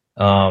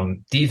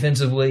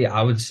defensively,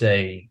 I would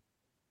say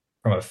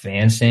from a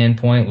fan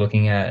standpoint,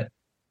 looking at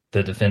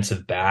the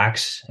defensive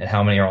backs and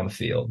how many are on the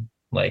field,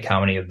 like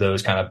how many of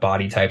those kind of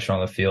body types are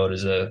on the field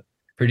is a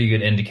pretty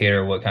good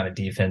indicator of what kind of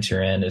defense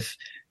you're in. If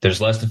there's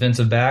less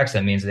defensive backs,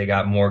 that means they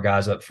got more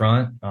guys up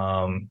front.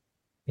 Run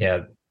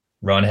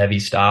heavy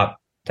stop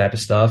type of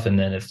stuff. And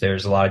then if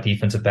there's a lot of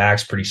defensive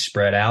backs pretty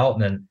spread out,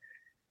 then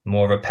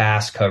more of a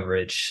pass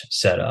coverage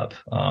setup.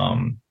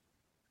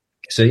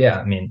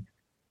 I mean,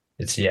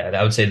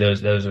 I would say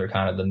those are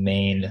kind of the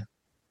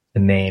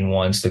main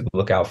ones to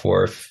look out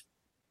for if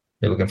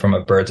you're looking from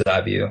a bird's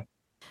eye view.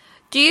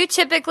 Do you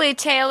typically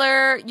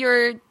tailor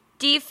your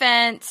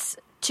defense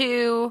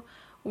to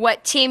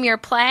what team you're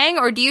playing,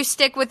 or do you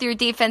stick with your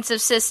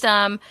defensive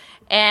system?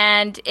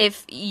 And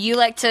if you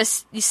like to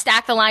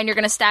stack the line, you're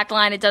going to stack the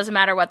line. It doesn't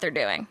matter what they're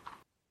doing.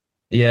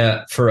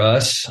 Yeah, for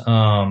us,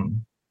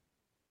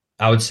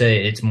 I would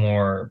say it's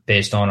more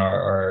based on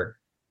our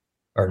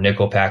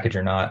nickel package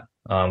or not,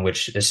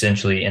 which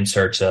essentially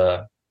inserts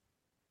a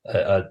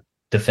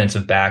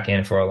defensive back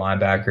in for a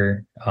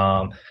linebacker.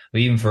 But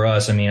even for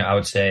us, I mean, I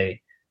would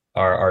say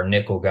our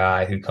nickel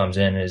guy who comes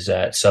in as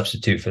that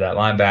substitute for that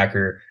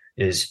linebacker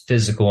is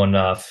physical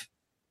enough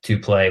to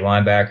play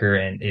linebacker,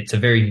 and it's a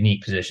very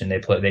unique position.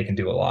 They can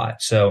do a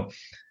lot. So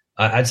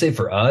I'd say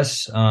for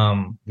us,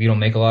 we don't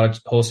make a lot of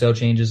wholesale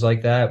changes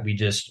like that. We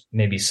just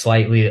maybe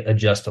slightly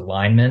adjust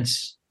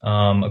alignments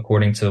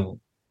according to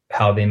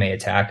how they may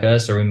attack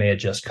us, or we may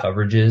adjust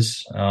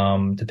coverages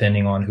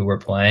depending on who we're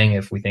playing.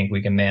 If we think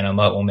we can man them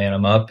up, we'll man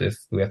them up. If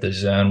we have to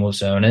zone, we'll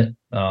zone it.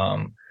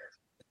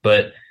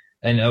 But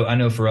I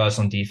know for us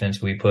on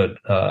defense, we put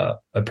a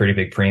pretty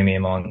big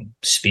premium on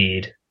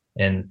speed.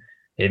 and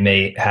it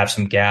may have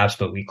some gaps,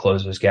 but we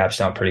close those gaps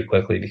down pretty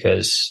quickly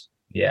because,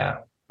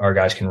 our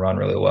guys can run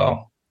really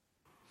well.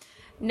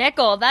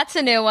 Nickel, that's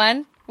a new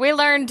one. We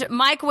learned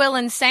Mike, Will,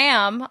 and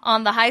Sam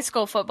on the high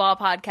school football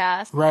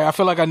podcast. Right. I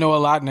feel like I know a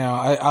lot now.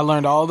 I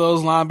learned all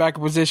those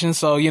linebacker positions.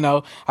 So,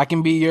 I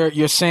can be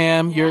your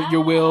Sam,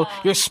 your Will,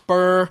 your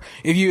Spur,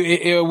 if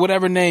you,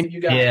 whatever name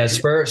you got. Yeah,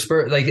 Spur,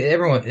 like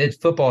everyone,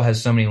 football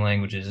has so many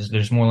languages.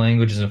 There's more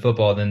languages in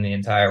football than the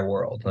entire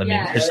world. I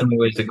mean, there's so many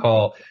ways to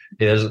call.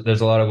 There's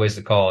a lot of ways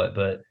to call it,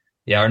 but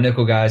our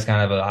nickel guy is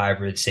kind of a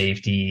hybrid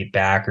safety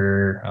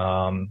backer,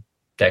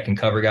 that can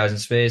cover guys in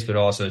space, but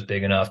also is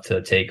big enough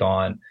to take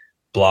on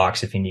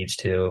blocks if he needs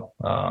to.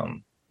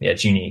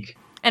 It's unique.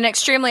 An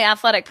extremely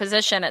athletic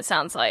position, it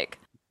sounds like.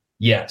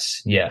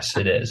 Yes,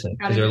 it is.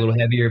 Because they're a little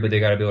heavier, but they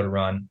got to be able to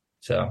run.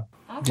 So,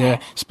 Yeah.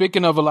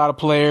 Speaking of a lot of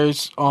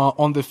players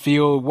on the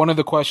field, one of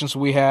the questions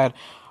we had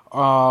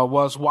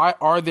was, why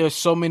are there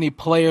so many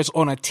players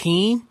on a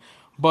team,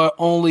 but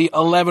only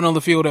 11 on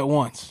the field at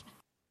once?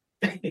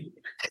 I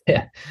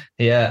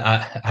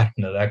don't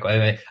know that. I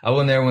mean, I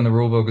wasn't there when the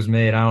rule book was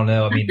made. I don't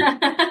know. I mean,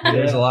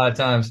 there's a lot of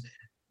times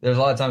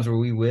where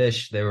we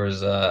wish there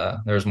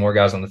was more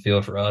guys on the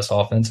field for us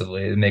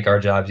offensively to make our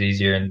jobs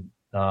easier. And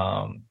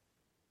I'm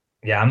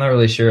not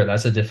really sure.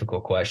 That's a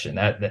difficult question.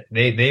 That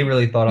they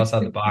really thought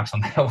outside the box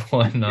on that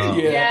one.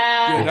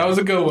 That was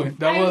a good one.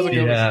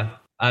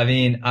 I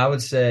mean, I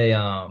would say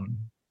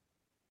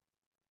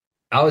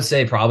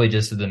probably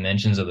just the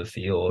dimensions of the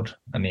field.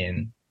 I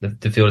mean,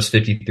 the field is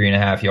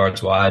 53.5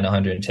 yards wide and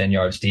 110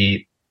 yards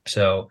deep.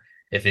 So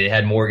if it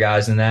had more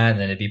guys than that,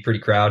 then it'd be pretty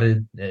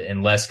crowded,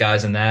 and less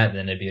guys than that,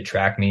 then it'd be a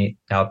track meet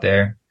out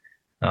there.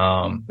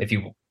 If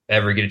you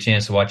ever get a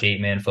chance to watch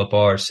 8-man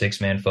football or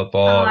 6-man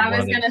football. I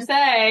was going to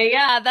say,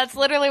 that's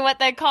literally what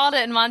they called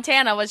it in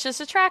Montana, was just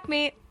a track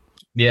meet.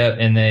 Yeah.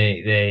 And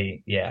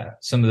they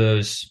some of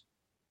those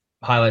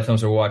highlight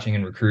films we're watching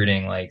in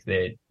recruiting, like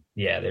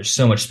there's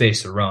so much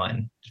space to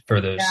run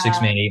for those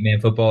 6-man,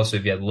 8-man football. So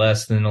if you had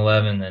less than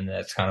 11, then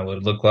that's kind of what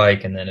it looked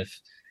like. And then if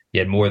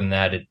you had more than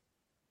that,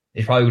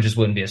 it probably just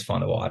wouldn't be as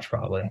fun to watch,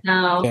 probably.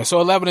 No. Yeah,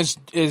 so 11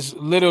 is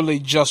literally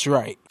just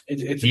right.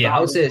 I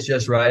would say it's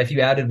just right. If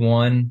you add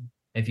one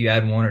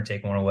or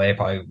take one away,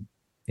 probably,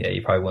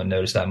 you probably wouldn't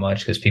notice that much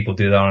because people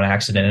do that on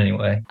accident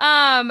anyway.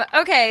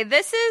 Okay,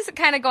 this is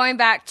kind of going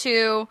back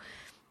to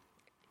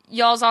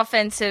y'all's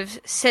offensive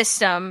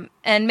system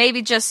and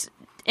maybe just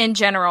in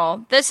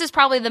general. This is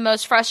probably the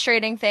most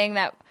frustrating thing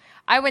that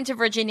I went to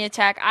Virginia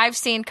Tech. I've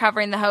seen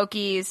covering the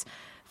Hokies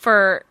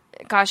for,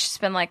 it's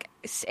been like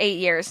 8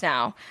 years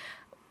now.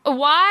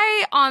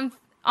 Why on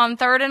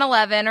 3rd and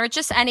 11 or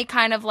just any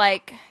kind of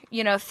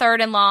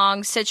third and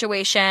long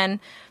situation,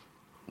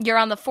 you're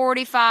on the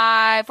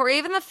 45 or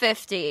even the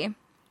 50,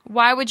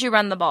 why would you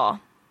run the ball?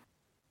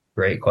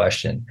 Great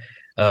question.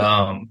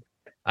 I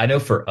know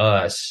for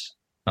us,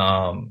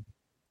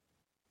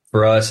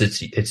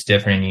 it's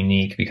different and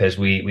unique because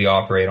we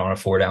operate on a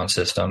 4-down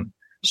system.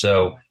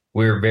 So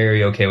we're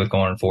very okay with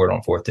going forward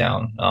on 4th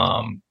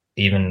down.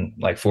 Even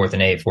like 4th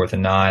and 8, 4th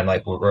and 9,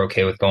 like we're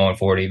okay with going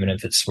forward, even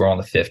if we're on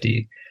the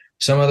 50.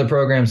 Some other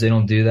programs, they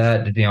don't do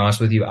that. To be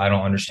honest with you, I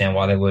don't understand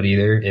why they would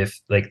either.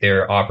 If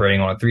they're operating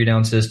on a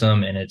 3-down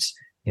system and it's,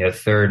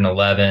 3rd and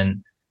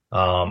 11,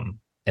 and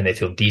they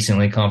feel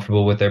decently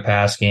comfortable with their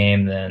pass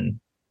game,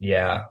 then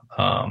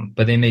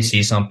but they may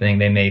see something.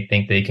 They may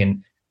think they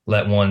can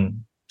let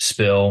one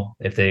spill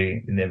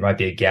there might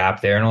be a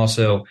gap there. And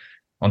also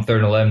on 3rd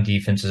and 11,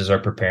 defenses are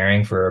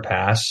preparing for a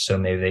pass. So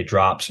maybe they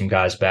drop some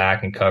guys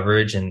back in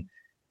coverage and,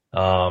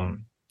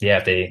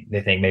 if they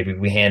think maybe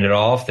we hand it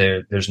off,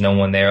 there's no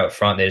one there up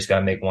front. They just got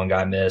to make one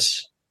guy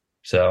miss.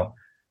 So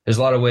there's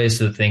a lot of ways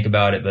to think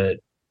about it, but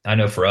I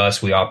know for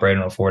us, we operate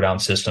on a 4-down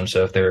system.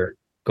 So if they're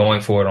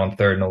going forward on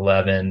 3rd and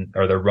 11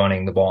 or they're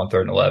running the ball on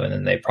 3rd and 11,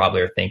 then they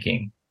probably are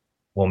thinking,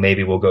 well,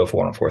 maybe we'll go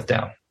for it on 4th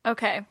down.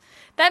 Okay.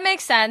 That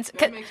makes sense.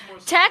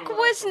 Tech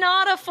was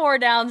not a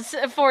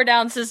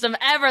 4-down system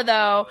ever,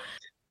 though.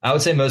 I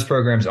would say most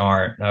programs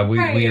aren't.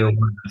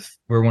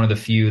 We're one of the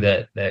few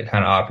that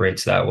kind of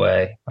operates that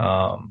way.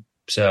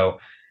 So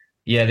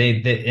they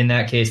in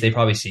that case they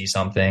probably see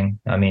something.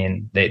 I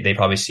mean, they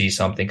probably see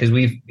something because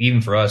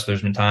even for us,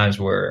 there's been times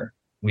where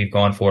we've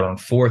gone for it on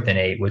 4th and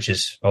 8, which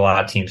is a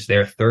lot of teams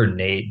their 3rd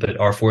and 8, but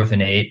our 4th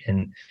and 8,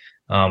 and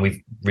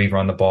we've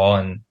run the ball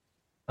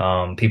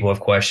and people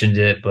have questioned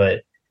it,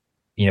 but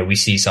we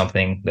see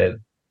something that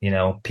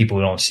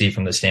people don't see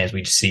from the stands.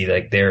 We just see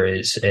there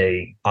is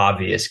a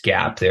obvious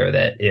gap there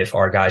that if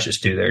our guys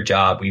just do their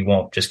job, we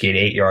won't just get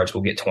 8 yards,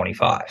 we'll get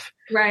 25.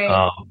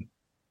 Right.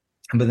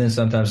 But then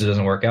sometimes it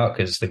doesn't work out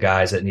because the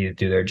guys that need to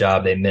do their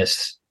job, they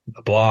miss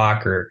a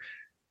block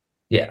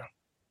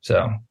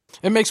so.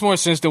 It makes more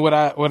sense than what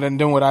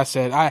I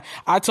said.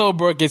 I told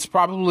Brooke it's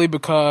probably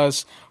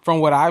because from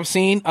what I've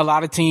seen, a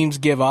lot of teams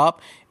give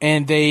up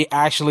and they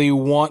actually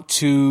want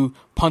to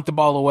punt the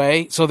ball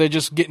away, so they're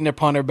just getting their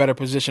punter better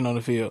position on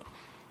the field.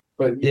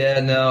 But yeah,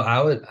 no,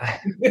 I would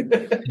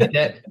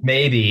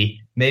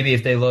maybe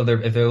if they love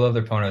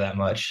their punter that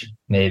much,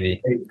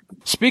 maybe.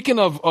 Speaking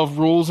of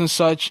rules and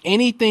such,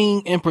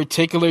 anything in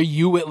particular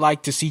you would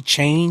like to see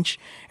change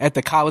at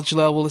the college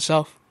level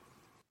itself?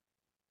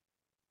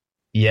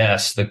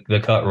 Yes, the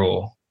cut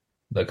rule,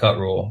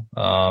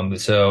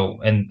 So,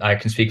 and I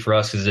can speak for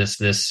us because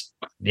this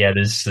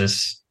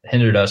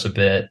hindered us a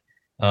bit.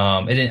 I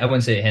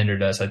wouldn't say it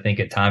hindered us. I think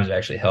at times it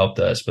actually helped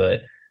us,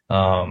 but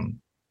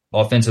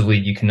offensively,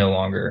 you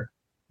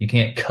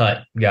can't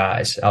cut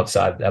guys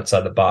outside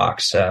the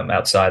box,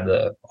 outside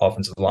the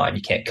offensive line.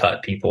 You can't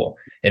cut people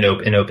in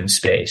open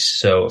space.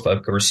 So if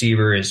a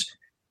receiver is,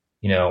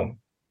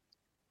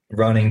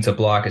 running to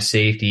block a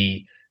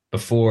safety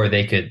before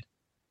they could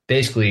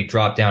basically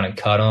drop down and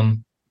cut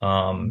them,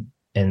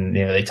 and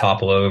they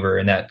topple over,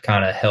 and that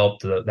kind of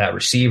helped that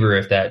receiver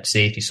if that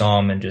safety saw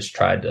him and just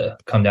tried to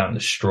come down and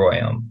destroy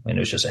him, and it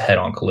was just a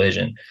head-on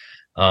collision.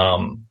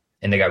 And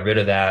they got rid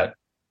of that,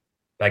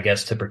 I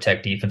guess, to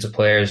protect defensive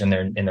players and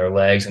their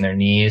legs and their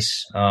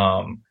knees.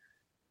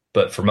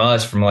 But from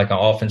us, from like an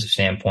offensive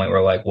standpoint,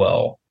 we're like,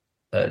 well,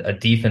 a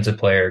defensive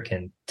player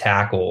can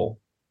tackle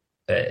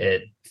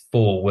at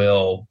full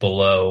will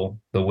below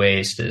the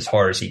waist as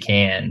hard as he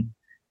can.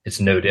 It's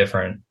no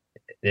different.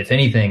 If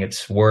anything,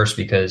 it's worse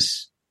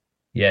because,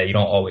 you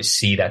don't always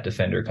see that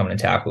defender coming and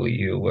tackle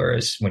you.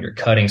 Whereas when you're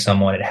cutting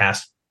someone,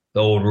 the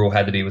old rule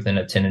had to be within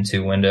a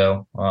 10-2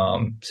 window.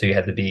 So they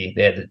had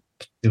to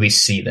at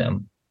least see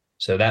them.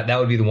 So that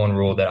would be the one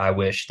rule that I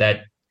wish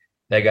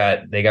they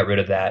got rid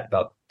of that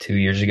about 2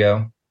 years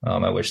ago.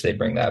 I wish they'd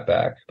bring that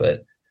back.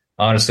 But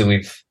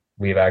honestly,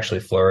 we've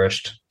actually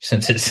flourished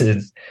since they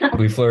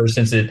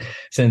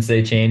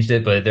changed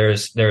it. But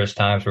there's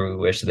times where we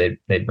wish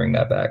they'd bring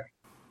that back.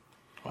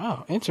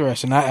 Wow,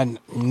 interesting. I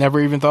never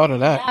even thought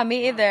of that. Yeah,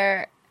 me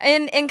either.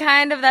 In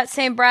kind of that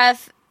same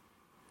breath,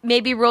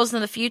 maybe rules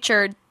in the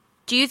future.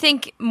 Do you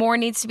think more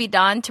needs to be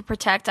done to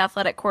protect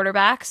athletic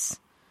quarterbacks?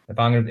 If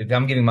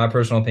I'm giving my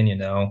personal opinion,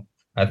 no.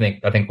 I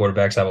think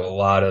quarterbacks have a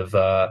lot of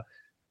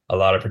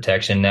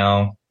protection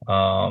now.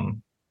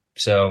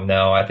 So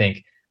no, I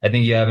think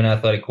you have an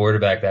athletic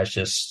quarterback. That's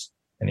just,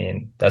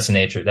 that's the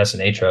nature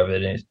of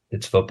it.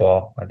 It's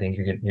football. I think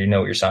you know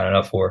what you're signing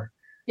up for.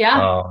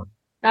 Yeah.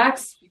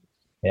 Facts.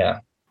 Yeah.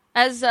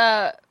 As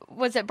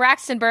was it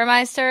Braxton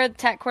Burmeister, the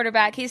Tech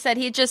quarterback? He said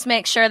he just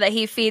makes sure that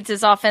he feeds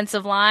his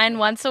offensive line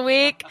once a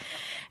week,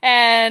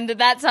 and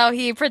that's how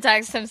he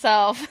protects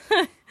himself.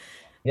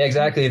 Yeah,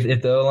 exactly.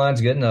 If the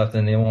O-line's good enough,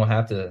 then they won't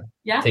have to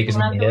take as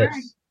many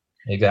hits.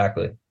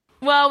 Exactly.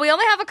 Well, we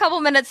only have a couple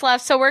minutes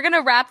left, so we're going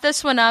to wrap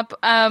this one up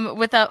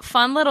with a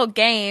fun little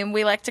game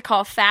we like to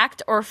call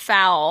Fact or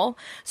Foul.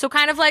 So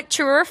kind of like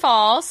true or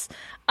false.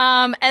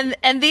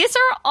 And these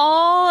are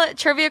all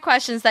trivia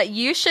questions that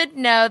you should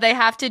know. They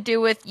have to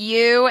do with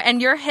you and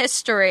your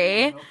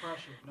history.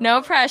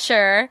 No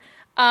pressure.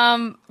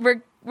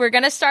 We're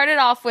going to start it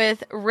off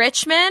with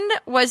Richmond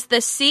was the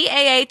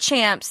CAA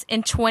champs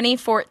in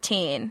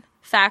 2014.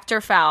 Fact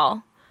or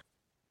foul?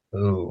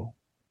 Ooh.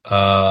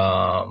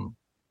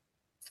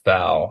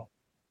 Foul.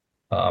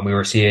 We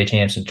were CAA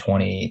champs in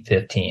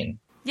 2015.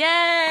 Yay!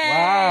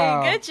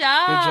 Wow. Good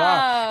job. Good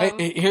job.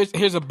 Hey,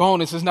 here's a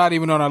bonus. It's not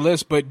even on our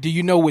list, but do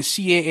you know what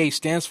CAA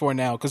stands for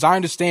now? Because I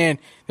understand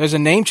there's a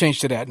name change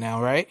to that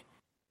now, right?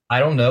 I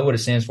don't know what it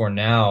stands for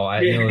now.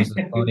 I know it was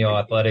the Colonial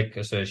Athletic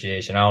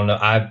Association. I don't know.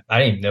 I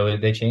didn't even know that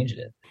they changed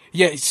it.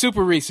 Yeah, it's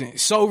super recent.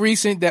 So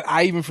recent that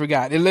I even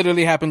forgot. It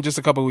literally happened just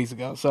a couple of weeks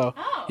ago. So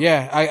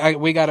yeah,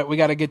 we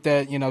gotta get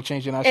that,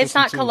 changed in our system. It's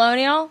not too.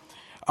 Colonial?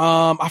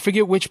 I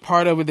forget which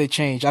part of it they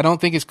changed. I don't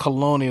think it's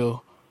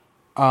Colonial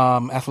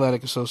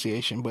Athletic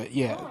Association, but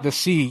yeah, the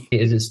C.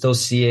 Is it still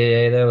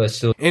CAA though?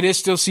 It is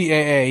still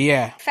CAA,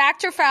 yeah.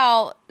 Fact or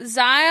foul,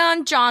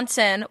 Zion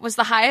Johnson was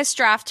the highest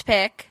draft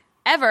pick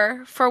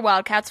ever for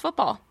Wildcats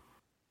football.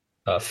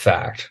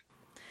 Fact.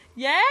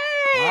 Yay!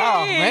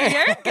 Wow, man.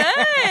 You're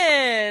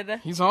good.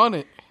 He's on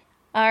it.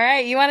 All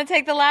right, you want to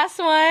take the last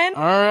one?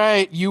 All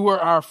right, you were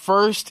our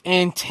first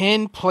and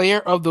 10 player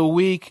of the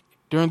week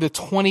during the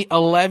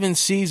 2011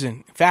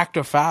 season. Fact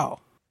or foul?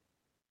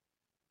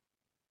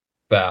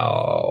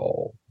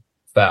 Foul.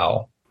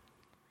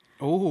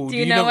 Ooh, do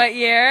you know what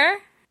year?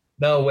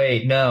 No,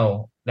 wait,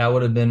 no. That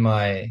would have been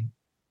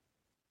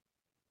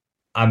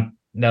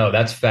no,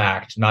 that's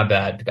fact. Not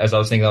bad. Because I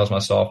was thinking that was my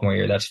sophomore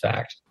year. That's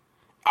fact.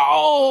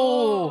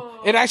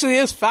 Oh, it actually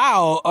is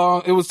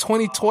foul. It was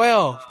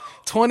 2012.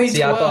 2012.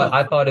 See,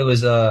 I thought it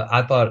was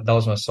I thought that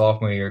was my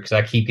sophomore year because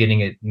I keep getting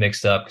it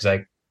mixed up because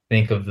I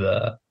think of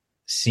my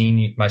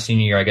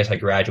senior year. I guess I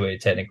graduated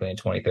technically in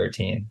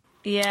 2013.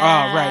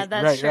 Yeah, right,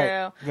 that's true.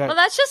 Right. Well,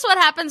 that's just what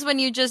happens when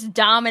you just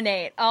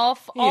dominate all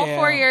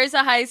 4 years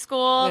of high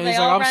school. Yeah, they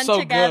all run so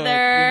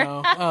together.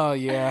 Good, Oh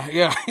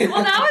yeah.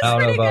 Well, that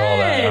was pretty good.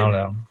 I don't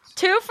know.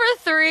 2 for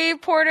 3,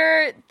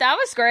 Porter. That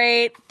was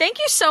great. Thank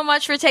you so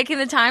much for taking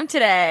the time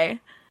today.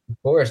 Of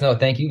course. No,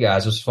 thank you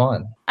guys. It was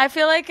fun. I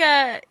feel like,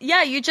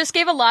 you just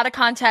gave a lot of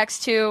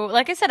context to,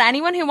 like I said,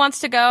 anyone who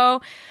wants to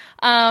go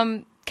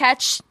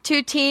catch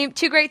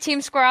two great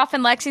teams square off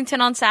in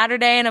Lexington on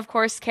Saturday, and of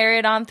course carry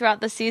it on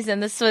throughout the season.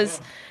 This was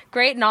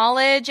great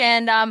knowledge,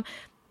 and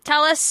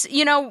tell us,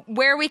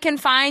 where we can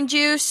find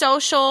you,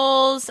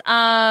 socials.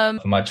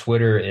 My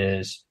Twitter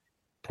is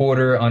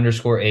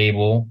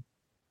Porter_Abell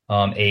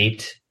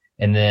 8,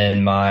 and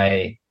then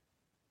my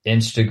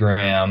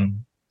Instagram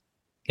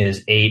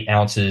is 8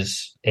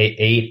 ounces,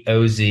 8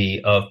 OZ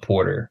of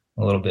Porter,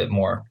 a little bit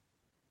more.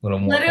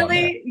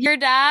 Literally, your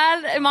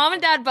mom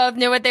and dad both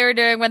knew what they were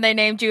doing when they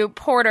named you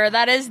Porter.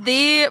 That is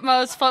the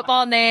most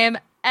football name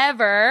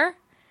ever.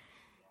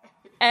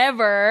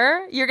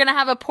 You're going to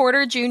have a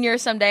Porter Jr.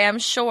 someday, I'm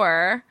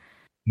sure.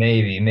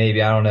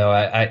 Maybe. I don't know.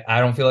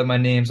 I don't feel like my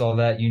name's all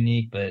that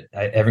unique, but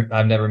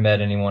I've never met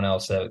anyone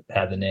else that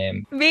had the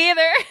name. Me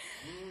either.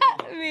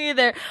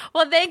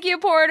 Well, thank you,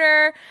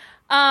 Porter.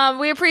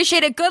 We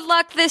appreciate it. Good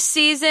luck this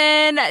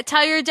season.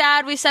 Tell your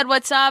dad we said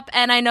what's up,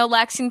 and I know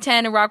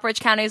Lexington and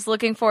Rockbridge County is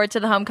looking forward to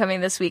the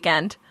homecoming this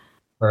weekend.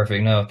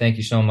 Perfect. No, thank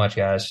you so much,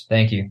 guys.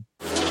 Thank you.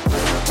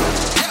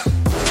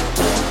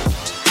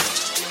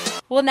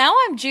 Well, now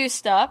I'm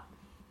juiced up.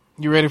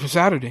 You ready for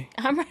Saturday?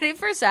 I'm ready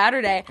for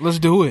Saturday. Let's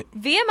do it.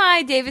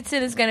 VMI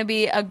Davidson is going to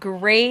be a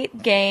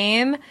great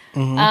game.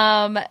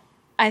 I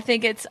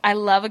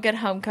love a good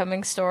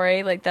homecoming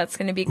story. Like, that's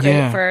going to be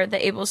great for the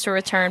Abels to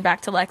return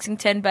back to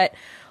Lexington. But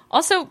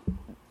also,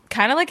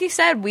 kind of like you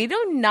said, we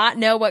do not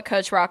know what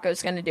Coach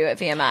Rocco's going to do at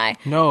VMI.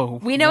 No.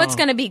 We know it's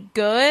going to be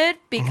good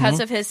because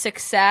of his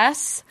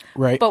success.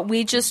 Right. But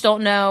we just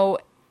don't know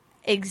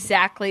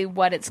exactly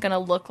what it's going to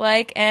look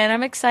like. And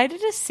I'm excited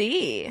to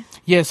see.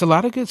 Yeah, it's a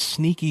lot of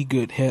sneaky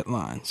good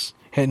headlines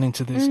heading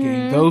into this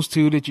game. Those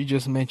two that you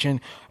just mentioned.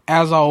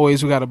 As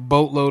always, we got a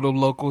boatload of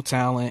local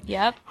talent.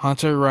 Yep.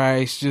 Hunter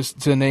Rice,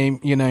 just to name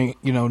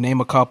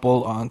a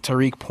couple.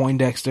 Tariq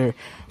Poindexter,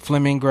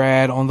 Fleming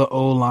grad on the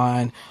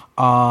O-line.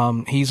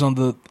 He's on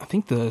the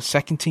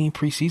second team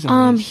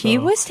preseason list, so. He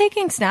was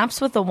taking snaps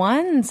with the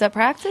ones at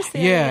practice the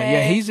other day.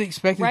 Yeah, he's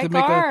expected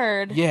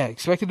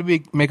to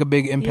make a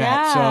big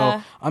impact.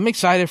 So I'm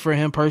excited for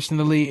him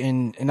personally,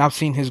 and I've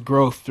seen his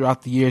growth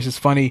throughout the years. It's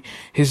funny,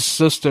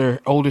 his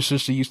older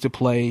sister used to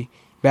play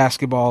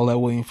basketball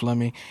at William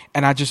Fleming,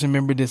 and I just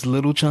remember this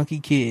little chunky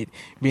kid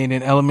being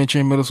in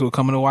elementary and middle school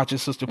coming to watch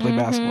his sister play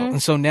basketball,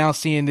 and so now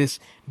seeing this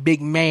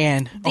big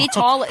man,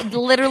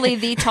 literally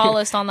the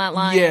tallest on that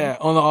line,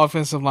 on the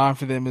offensive line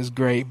for them is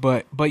great.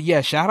 But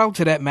yeah, shout out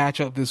to that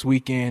matchup this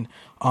weekend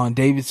on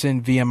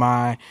Davidson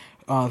VMI.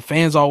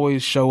 Fans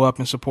always show up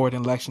and support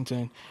in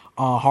Lexington.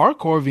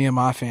 Hardcore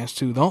VMI fans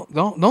too. Don't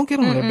get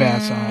on their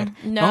bad side.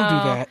 No. Don't do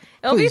that.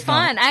 It'll Please be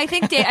fun. don't. I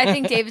think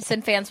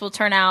Davidson fans will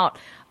turn out.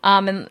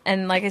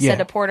 And like I said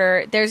to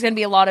Porter, there's going to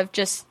be a lot of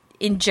just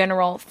in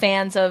general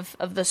fans of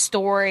the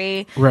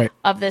story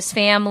of this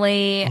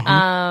family.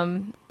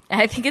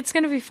 I think it's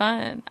going to be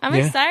fun. I'm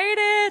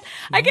excited.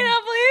 I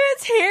cannot believe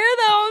it's here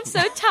though. I'm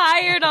so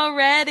tired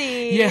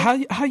already. Yeah,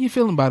 how you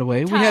feeling, by the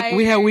way? Tired.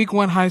 We had week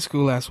 1 high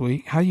school last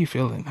week. How you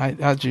feeling?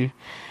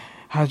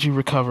 How'd you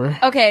recover?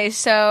 Okay,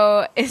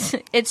 so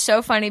it's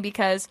so funny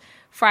because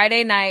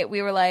Friday night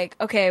we were like,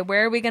 okay,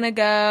 where are we gonna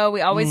go? We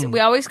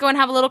always go and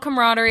have a little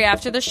camaraderie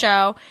after the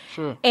show.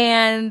 Sure.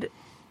 And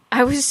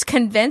I was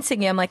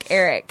convincing you, I'm like,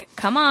 Eric,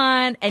 come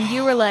on. And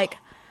you were like,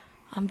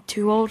 I'm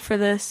too old for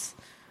this.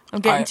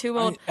 I'm getting too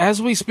old.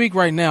 As we speak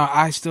right now,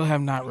 I still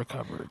have not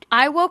recovered.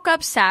 I woke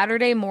up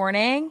Saturday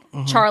morning,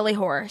 Charlie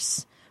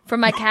horse,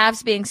 from my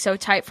calves being so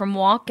tight from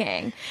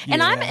walking.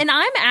 And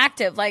I'm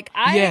active.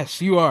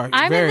 Yes, you are.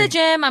 I'm in the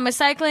gym. I'm a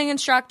cycling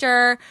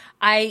instructor.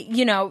 I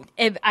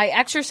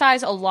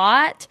exercise a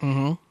lot.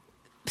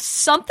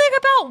 Something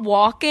about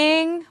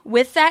walking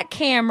with that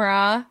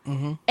camera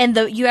and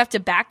you have to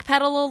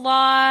backpedal a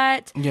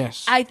lot.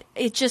 Yes. I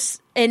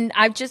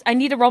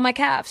need to roll my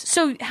calves.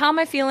 So how am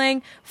I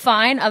feeling?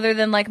 Fine, other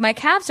than my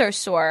calves are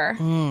sore.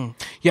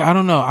 Yeah, I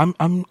don't know.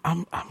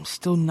 I'm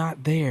still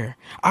not there.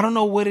 I don't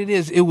know what it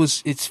is.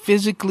 It's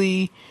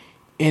physically,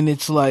 and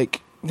it's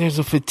like there's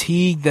a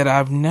fatigue that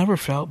I've never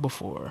felt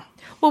before.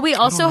 Well, we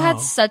also had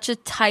such a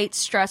tight,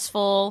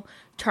 stressful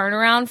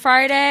turnaround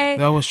Friday.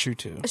 That was true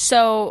too.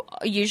 So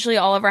usually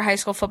all of our high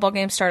school football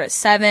games start at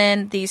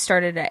 7. These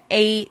started at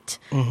 8.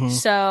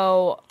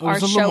 So our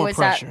show was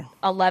at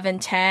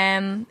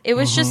 11:10. It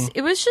was just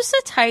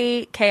a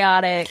tight,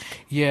 chaotic.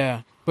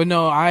 Yeah. But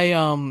no,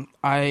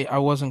 I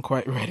wasn't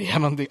quite ready. I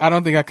don't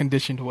think I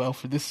conditioned well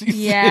for this season.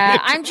 Yeah,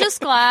 I'm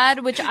just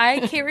glad, which I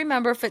can't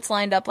remember if it's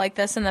lined up like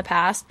this in the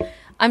past.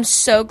 I'm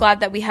so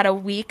glad that we had a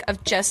week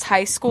of just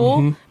high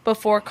school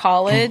before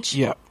college.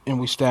 Yeah, and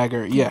we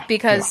stagger. Yeah,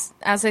 because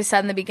as I said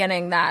in the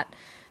beginning, that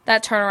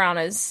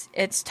turnaround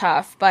it's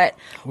tough. But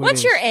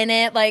once you're in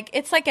it,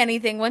 it's like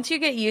anything. Once you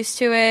get used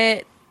to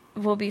it,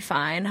 we'll be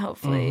fine.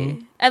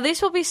 Hopefully, at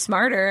least we'll be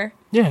smarter.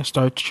 Yeah,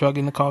 start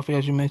chugging the coffee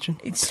as you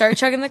mentioned. Start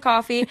chugging the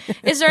coffee.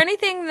 Is there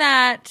anything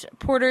that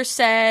Porter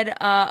said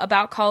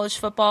about college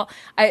football?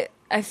 I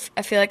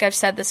feel like I've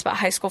said this about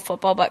high school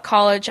football, but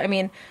college, I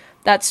mean,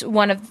 that's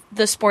one of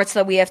the sports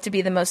that we have to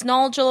be the most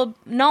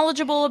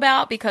knowledgeable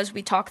about because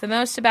we talk the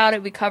most about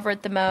it, we cover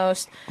it the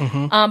most.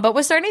 But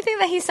was there anything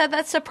that he said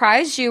that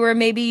surprised you, or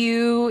maybe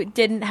you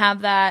didn't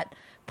have that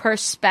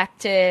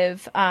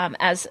perspective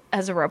as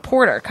a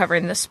reporter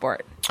covering the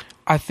sport?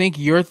 I think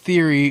your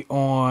theory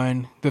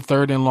on the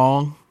 3rd and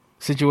long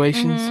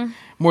situations,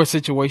 more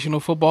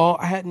situational football,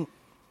 I hadn't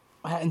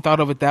thought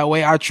of it that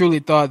way. I truly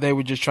thought they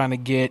were just trying to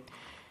get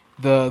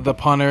the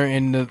punter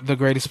in the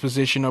greatest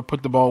position or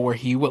put the ball where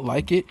he would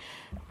like it.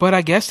 But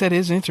I guess that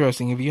is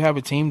interesting. If you have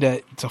a team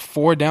it's a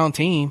 4-down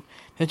team,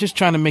 they're just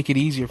trying to make it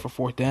easier for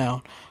 4th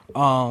down.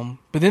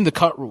 But then the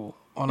cut rule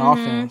on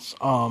offense,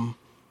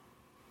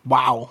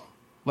 wow.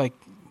 Like,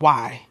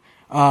 why?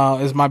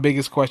 Is my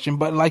biggest question.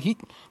 But like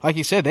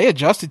he said, they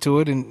adjusted to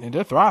it and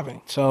they're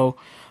thriving. So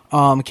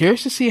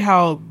curious to see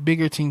how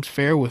bigger teams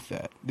fare with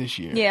that this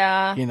year.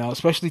 Yeah.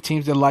 Especially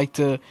teams that like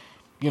to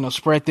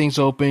spread things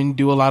open,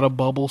 do a lot of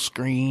bubble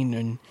screen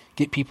and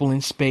get people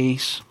in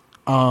space.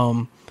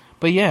 But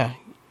yeah,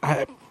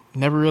 I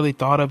never really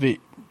thought of it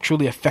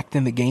truly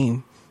affecting the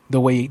game the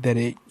way that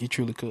it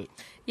truly could.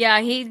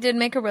 Yeah, he did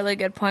make a really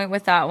good point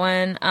with that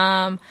one.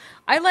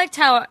 I liked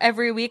how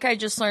every week I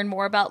just learned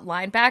more about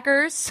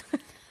linebackers.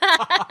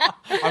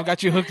 I've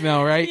got you hooked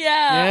now, right?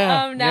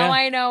 Yeah. Now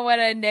I know what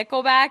a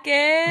nickelback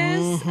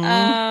is.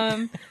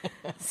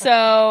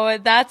 So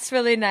that's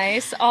really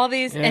nice. All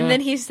these, and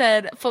then he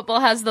said football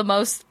has the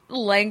most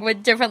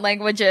different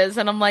languages,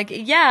 and I'm like,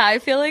 yeah, I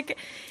feel like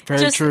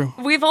very true.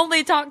 We've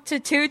only talked to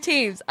 2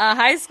 teams: a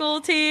high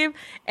school team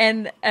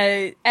and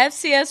a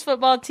FCS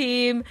football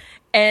team.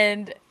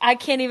 And I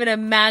can't even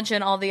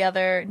imagine all the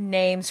other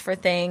names for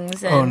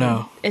things. And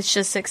no. It's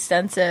just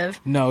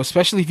extensive. No,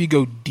 especially if you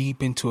go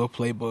deep into a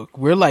playbook.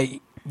 We're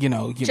like,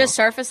 just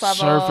surface level.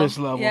 Surface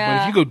level. Yeah.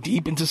 But if you go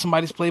deep into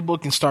somebody's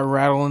playbook and start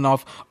rattling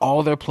off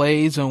all their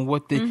plays and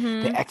what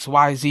the X,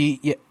 Y,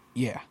 Z,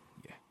 yeah.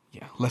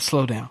 Let's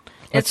slow down.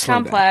 It's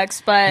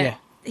complex, but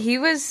he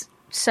was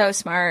so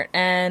smart.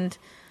 And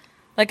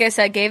like I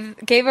said,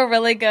 gave a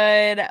really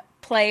good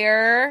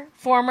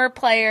former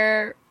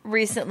player,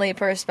 recently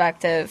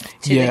perspective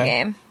to the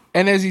game.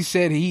 And as he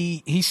said,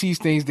 he sees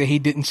things that he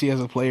didn't see as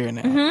a player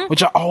now,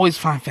 which I always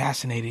find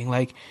fascinating.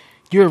 Like,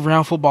 you're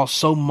around football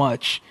so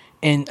much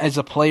and as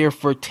a player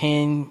for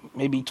 10,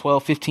 maybe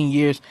 12, 15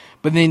 years,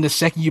 but then the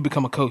second you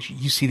become a coach,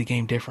 you see the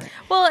game different.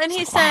 Well, and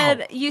he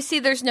said, you see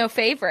there's no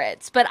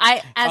favorites, but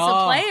as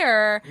a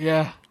player,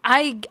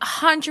 I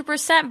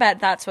 100% bet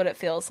that's what it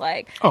feels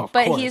like. Oh,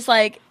 but course. He's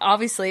like,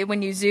 obviously,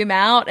 when you zoom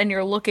out and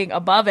you're looking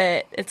above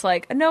it, it's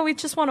like, no, we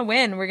just want to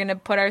win. We're going to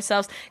put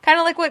ourselves, kind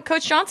of like what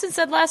Coach Johnson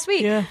said last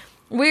week. Yeah.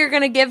 We're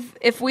going to give,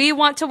 if we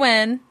want to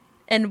win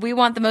and we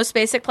want the most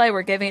basic play,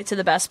 we're giving it to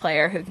the best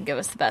player who can give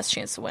us the best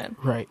chance to win.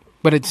 Right.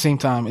 But at the same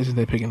time, isn't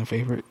they picking a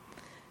favorite?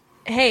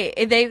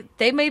 Hey, they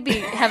maybe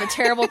have a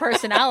terrible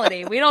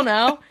personality. We don't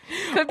know.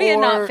 Could be a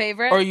not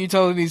favorite. Or are you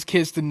telling these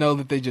kids to know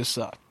that they just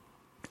suck?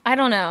 I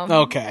don't know.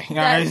 Okay.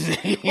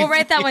 We'll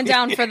write that one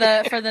down for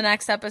the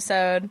next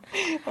episode.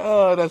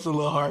 Oh, that's a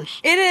little harsh.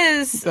 It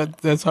is.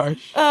 That's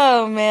harsh.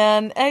 Oh,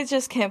 man. I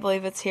just can't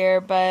believe it's here,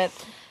 but...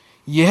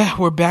 Yeah,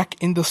 we're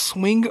back in the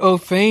swing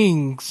of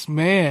things,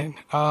 man.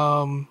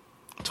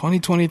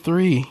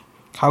 2023,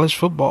 college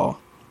football.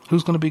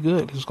 Who's going to be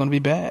good? Who's going to be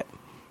bad?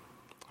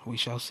 We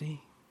shall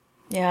see.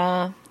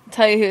 Yeah. I'll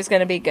tell you who's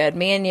going to be good.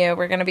 Me and you,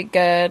 we're going to be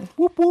good.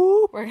 Whoop,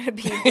 whoop. We're going to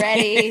be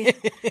ready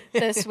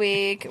this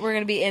week. We're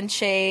going to be in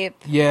shape.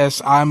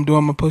 Yes, I'm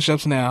doing my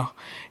push-ups now.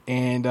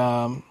 And,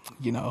 I'll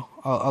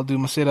do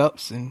my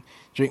sit-ups and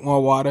drink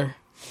more water.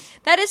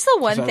 That is the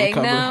one thing,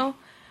 though.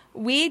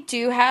 We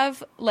do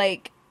have,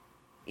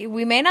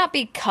 we may not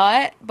be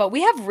cut, but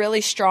we have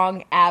really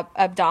strong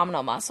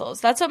abdominal muscles.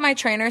 That's what my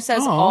trainer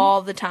says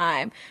all the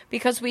time,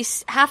 because we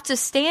have to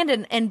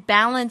stand and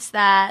balance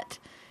that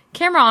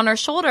camera on our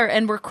shoulder,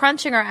 and we're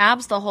crunching our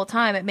abs the whole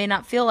time. It may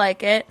not feel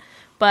like it,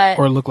 but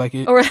or look like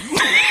it.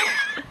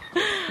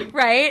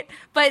 Right?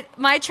 But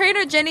my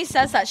trainer, Jenny,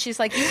 says that. She's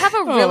like, you have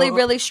a really,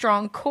 really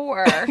strong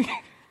core.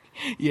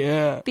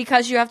 Yeah.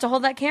 Because you have to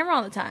hold that camera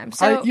all the time.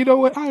 So you know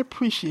what? I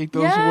appreciate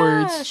those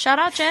words. Shout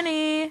out,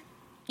 Jenny.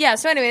 Yeah,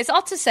 so anyways,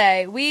 all to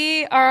say,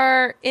 we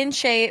are in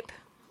shape.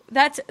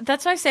 That's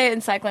why I say it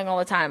in cycling all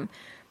the time.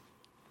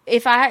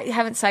 If I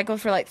haven't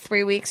cycled for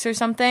 3 weeks or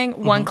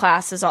something, one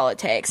class is all it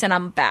takes, and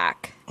I'm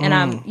back. And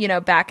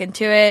I'm, back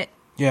into it.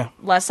 Yeah.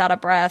 Less out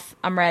of breath.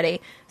 I'm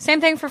ready.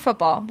 Same thing for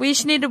football. We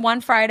just needed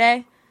one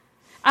Friday.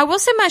 I will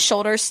say my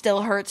shoulder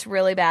still hurts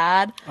really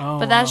bad.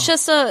 But that's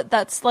just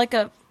that's like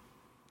a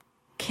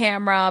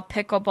camera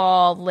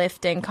pickleball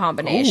lifting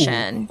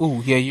combination.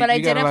 Ooh, yeah. But I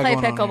didn't play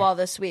pickleball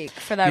this week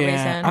for that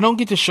reason. I don't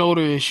get the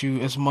shoulder issue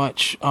as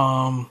much.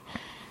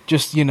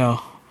 Just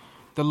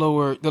the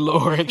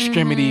lower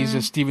extremities,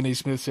 as Stephen A.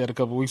 Smith said a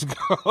couple weeks ago.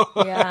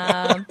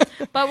 Yeah,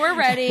 but we're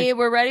ready.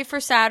 We're ready for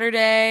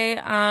Saturday.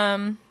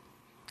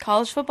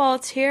 College football,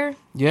 it's here.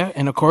 Yeah,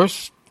 and of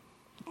course,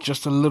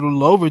 just a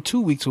little over 2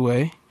 weeks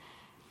away,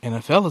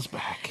 NFL is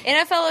back.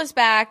 NFL is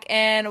back,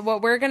 and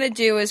what we're going to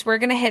do is we're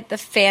going to hit the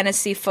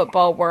fantasy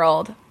football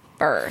world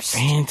first.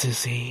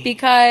 Fantasy.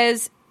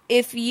 Because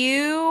if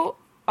you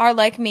are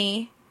like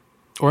me.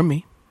 Or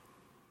me.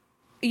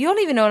 You don't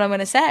even know what I'm going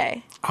to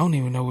say. I don't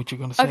even know what you're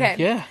going to say. Okay.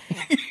 Yeah.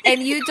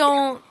 And you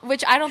don't,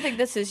 which I don't think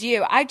this is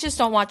you. I just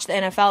don't watch the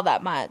NFL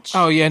that much.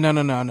 Oh, yeah. No.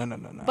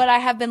 But I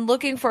have been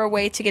looking for a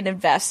way to get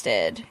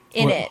invested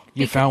in it.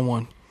 You found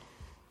one.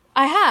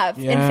 I have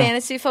in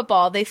fantasy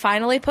football. They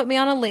finally put me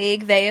on a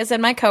league. They, as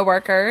in my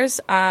coworkers,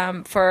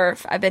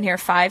 I've been here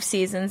 5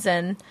 seasons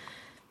and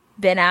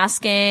been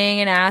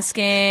asking.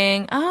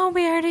 Oh,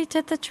 we already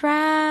did the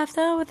draft.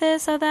 Oh,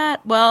 this, oh,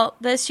 that. Well,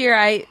 this year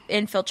I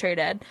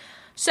infiltrated.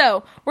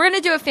 So we're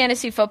going to do a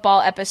fantasy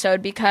football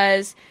episode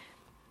because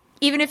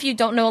even if you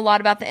don't know a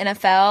lot about the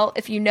NFL,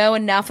 if you know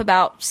enough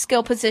about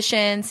skill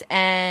positions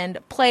and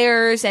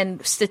players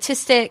and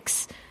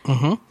statistics,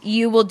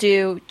 you will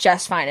do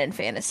just fine in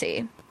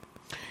fantasy.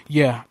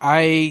 Yeah,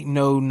 I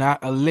know not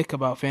a lick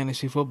about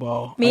fantasy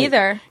football. Me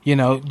either.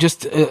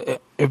 Just a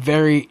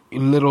very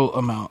little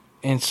amount.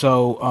 And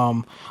so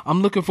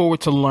I'm looking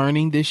forward to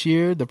learning this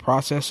year, the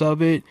process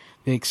of it,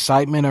 the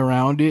excitement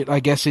around it.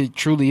 I guess it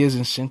truly is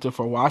incentive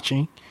for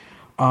watching.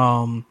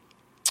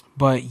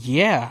 But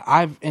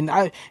yeah, and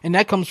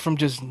that comes from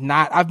just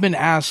I've been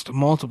asked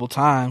multiple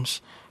times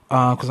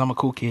because I'm a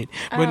cool kid.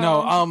 But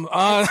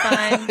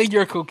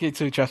you're a cool kid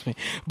too, trust me.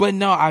 But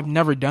no, I've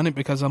never done it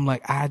because I'm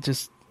like, I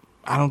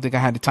don't think I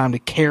had the time to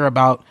care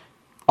about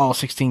all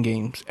 16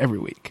 games every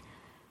week.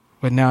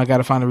 But now I got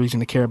to find a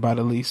reason to care about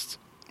at least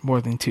more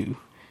than 2.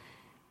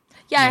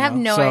 Yeah, I have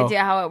no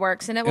idea how it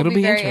works, and it will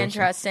be very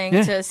interesting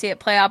to see it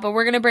play out. But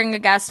we're going to bring a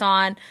guest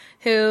on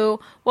who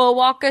will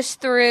walk us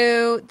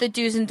through the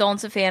do's and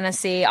don'ts of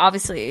fantasy.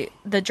 Obviously,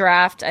 the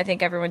draft, I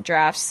think everyone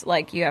drafts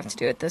like you have to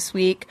do it this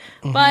week.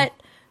 But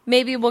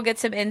maybe we'll get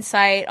some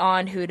insight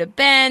on who to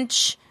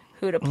bench,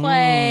 who to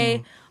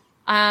play.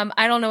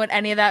 I don't know what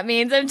any of that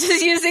means. I'm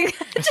just using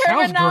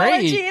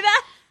terminology.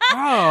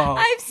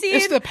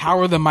 It's the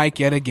power of the mic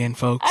yet again,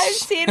 folks. I've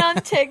seen on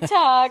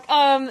TikTok.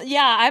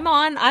 I'm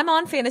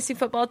on fantasy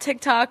football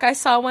TikTok. I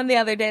saw one the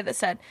other day that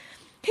said,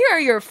 "Here are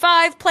your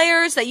 5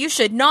 players that you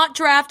should not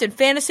draft in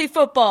fantasy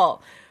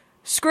football.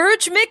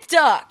 Scrooge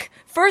McDuck.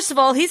 First of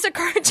all, he's a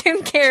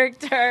cartoon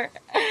character."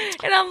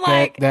 And I'm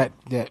like,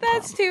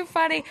 that's too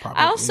funny.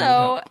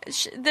 Also,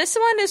 this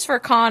one is for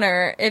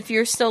Connor, if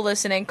you're still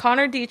listening.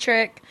 Connor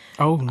Dietrich.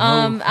 Oh, no.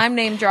 I'm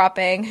name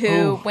dropping,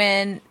 who,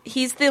 when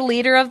he's the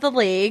leader of the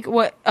league,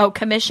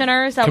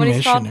 commissioner? Is that what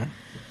he's called?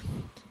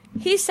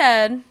 He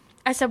said,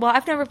 I said, well,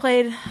 I've never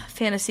played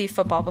fantasy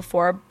football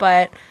before,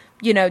 but,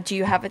 do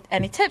you have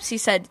any tips? He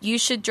said, you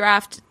should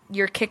draft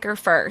your kicker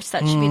first.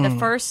 That should be the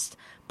first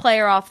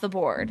player off the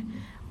board.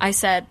 I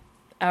said,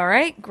 all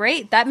right,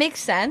 great. That makes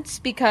sense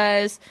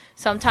because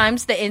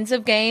sometimes the ends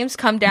of games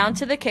come down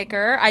to the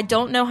kicker. I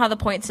don't know how the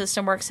point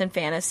system works in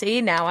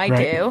fantasy. Now I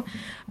do.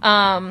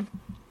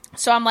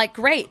 So I'm like,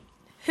 great.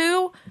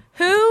 Who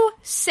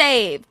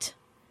saved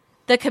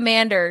the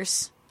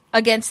Commanders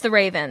against the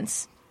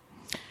Ravens?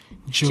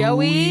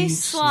 Joey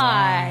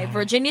Sly,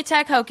 Virginia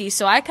Tech Hokies.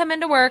 So I come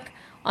into work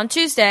on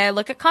Tuesday. I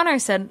look at Connor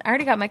and said, I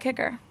already got my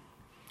kicker.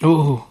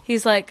 Ooh.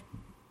 He's like,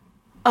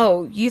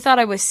 oh, you thought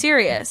I was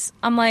serious.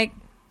 I'm like,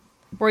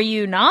 were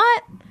you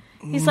not?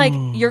 He's like,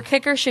 your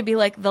kicker should be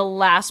like the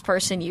last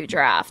person you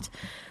draft.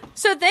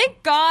 So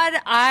thank God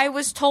I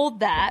was told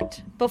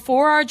that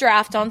before our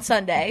draft on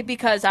Sunday,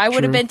 because I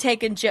would have been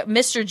taking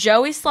Mr.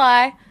 Joey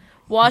Sly,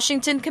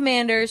 Washington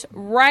Commanders,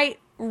 right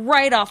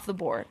off the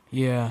board.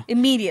 Yeah.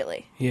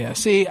 Immediately. Yeah.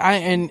 See,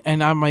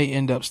 I might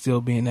end up still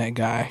being that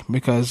guy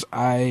because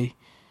I'm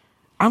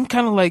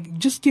kind of like,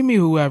 just give me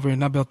whoever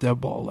and I built that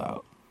ball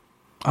out.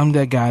 I'm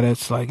that guy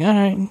that's like, all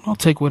right, I'll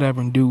take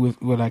whatever and do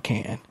with what I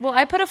can. Well,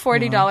 I put a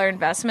 $40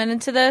 investment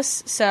into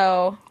this,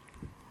 so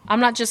I'm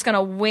not just going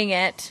to wing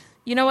it.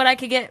 You know what I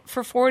could get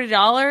for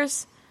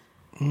 $40?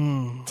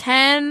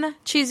 10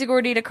 Cheesy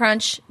Gordita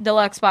Crunch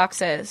deluxe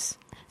boxes.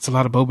 It's a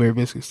lot of Bo-Berry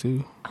biscuits,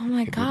 too. Oh,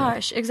 my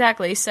gosh.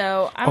 Exactly.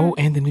 So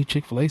and the new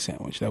Chick-fil-A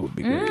sandwich. That would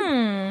be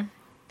great.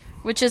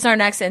 Which is our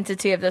next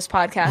entity of this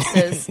podcast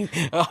is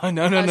no.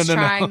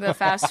 trying the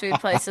fast food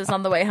places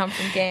on the way home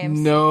from games.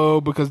 No,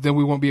 because then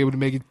we won't be able to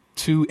make it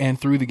to and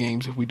through the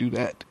games if we do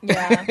that.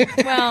 Yeah,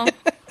 well,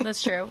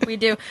 that's true. We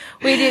do.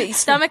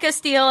 Stomach of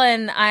steel,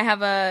 and I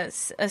have a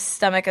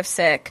stomach of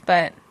sick,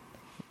 but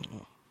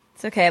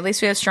it's okay. At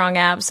least we have strong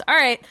abs. All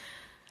right.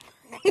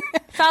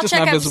 Foul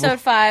Check episode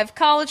 5,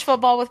 college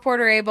football with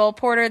Porter Abell.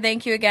 Porter,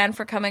 thank you again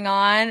for coming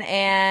on,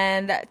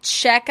 and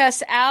check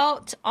us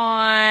out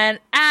on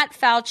at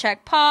Foul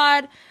Check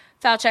Pod,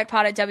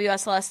 foulcheckpod at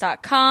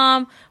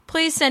WSLS.com.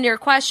 Please send your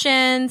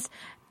questions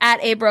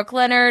at A. Brooke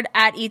Leonard,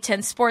 at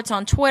E10 Sports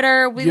on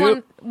Twitter. We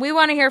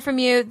want to hear from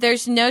you.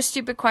 There's no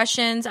stupid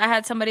questions. I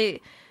had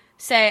somebody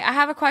say, I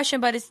have a question,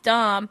 but it's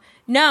dumb.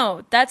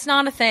 No, that's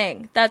not a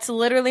thing. That's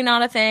literally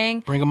not a thing.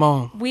 Bring them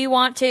on. We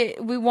want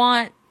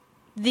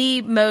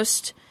the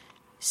most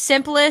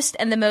simplest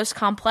and the most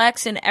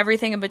complex and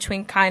everything in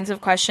between kinds of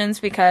questions,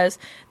 because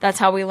that's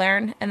how we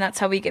learn and that's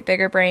how we get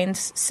bigger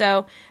brains.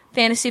 So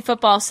Fantasy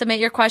football. Submit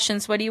your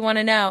questions. What do you want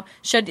to know?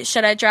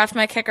 Should I draft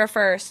my kicker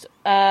first?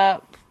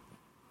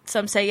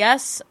 Some say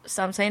yes.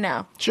 Some say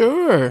no.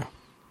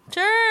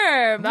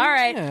 Sure. All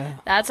right.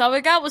 That's all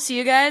we got. We'll see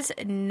you guys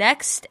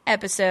next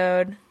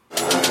episode.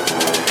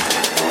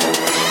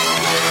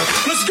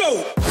 Let's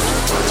go.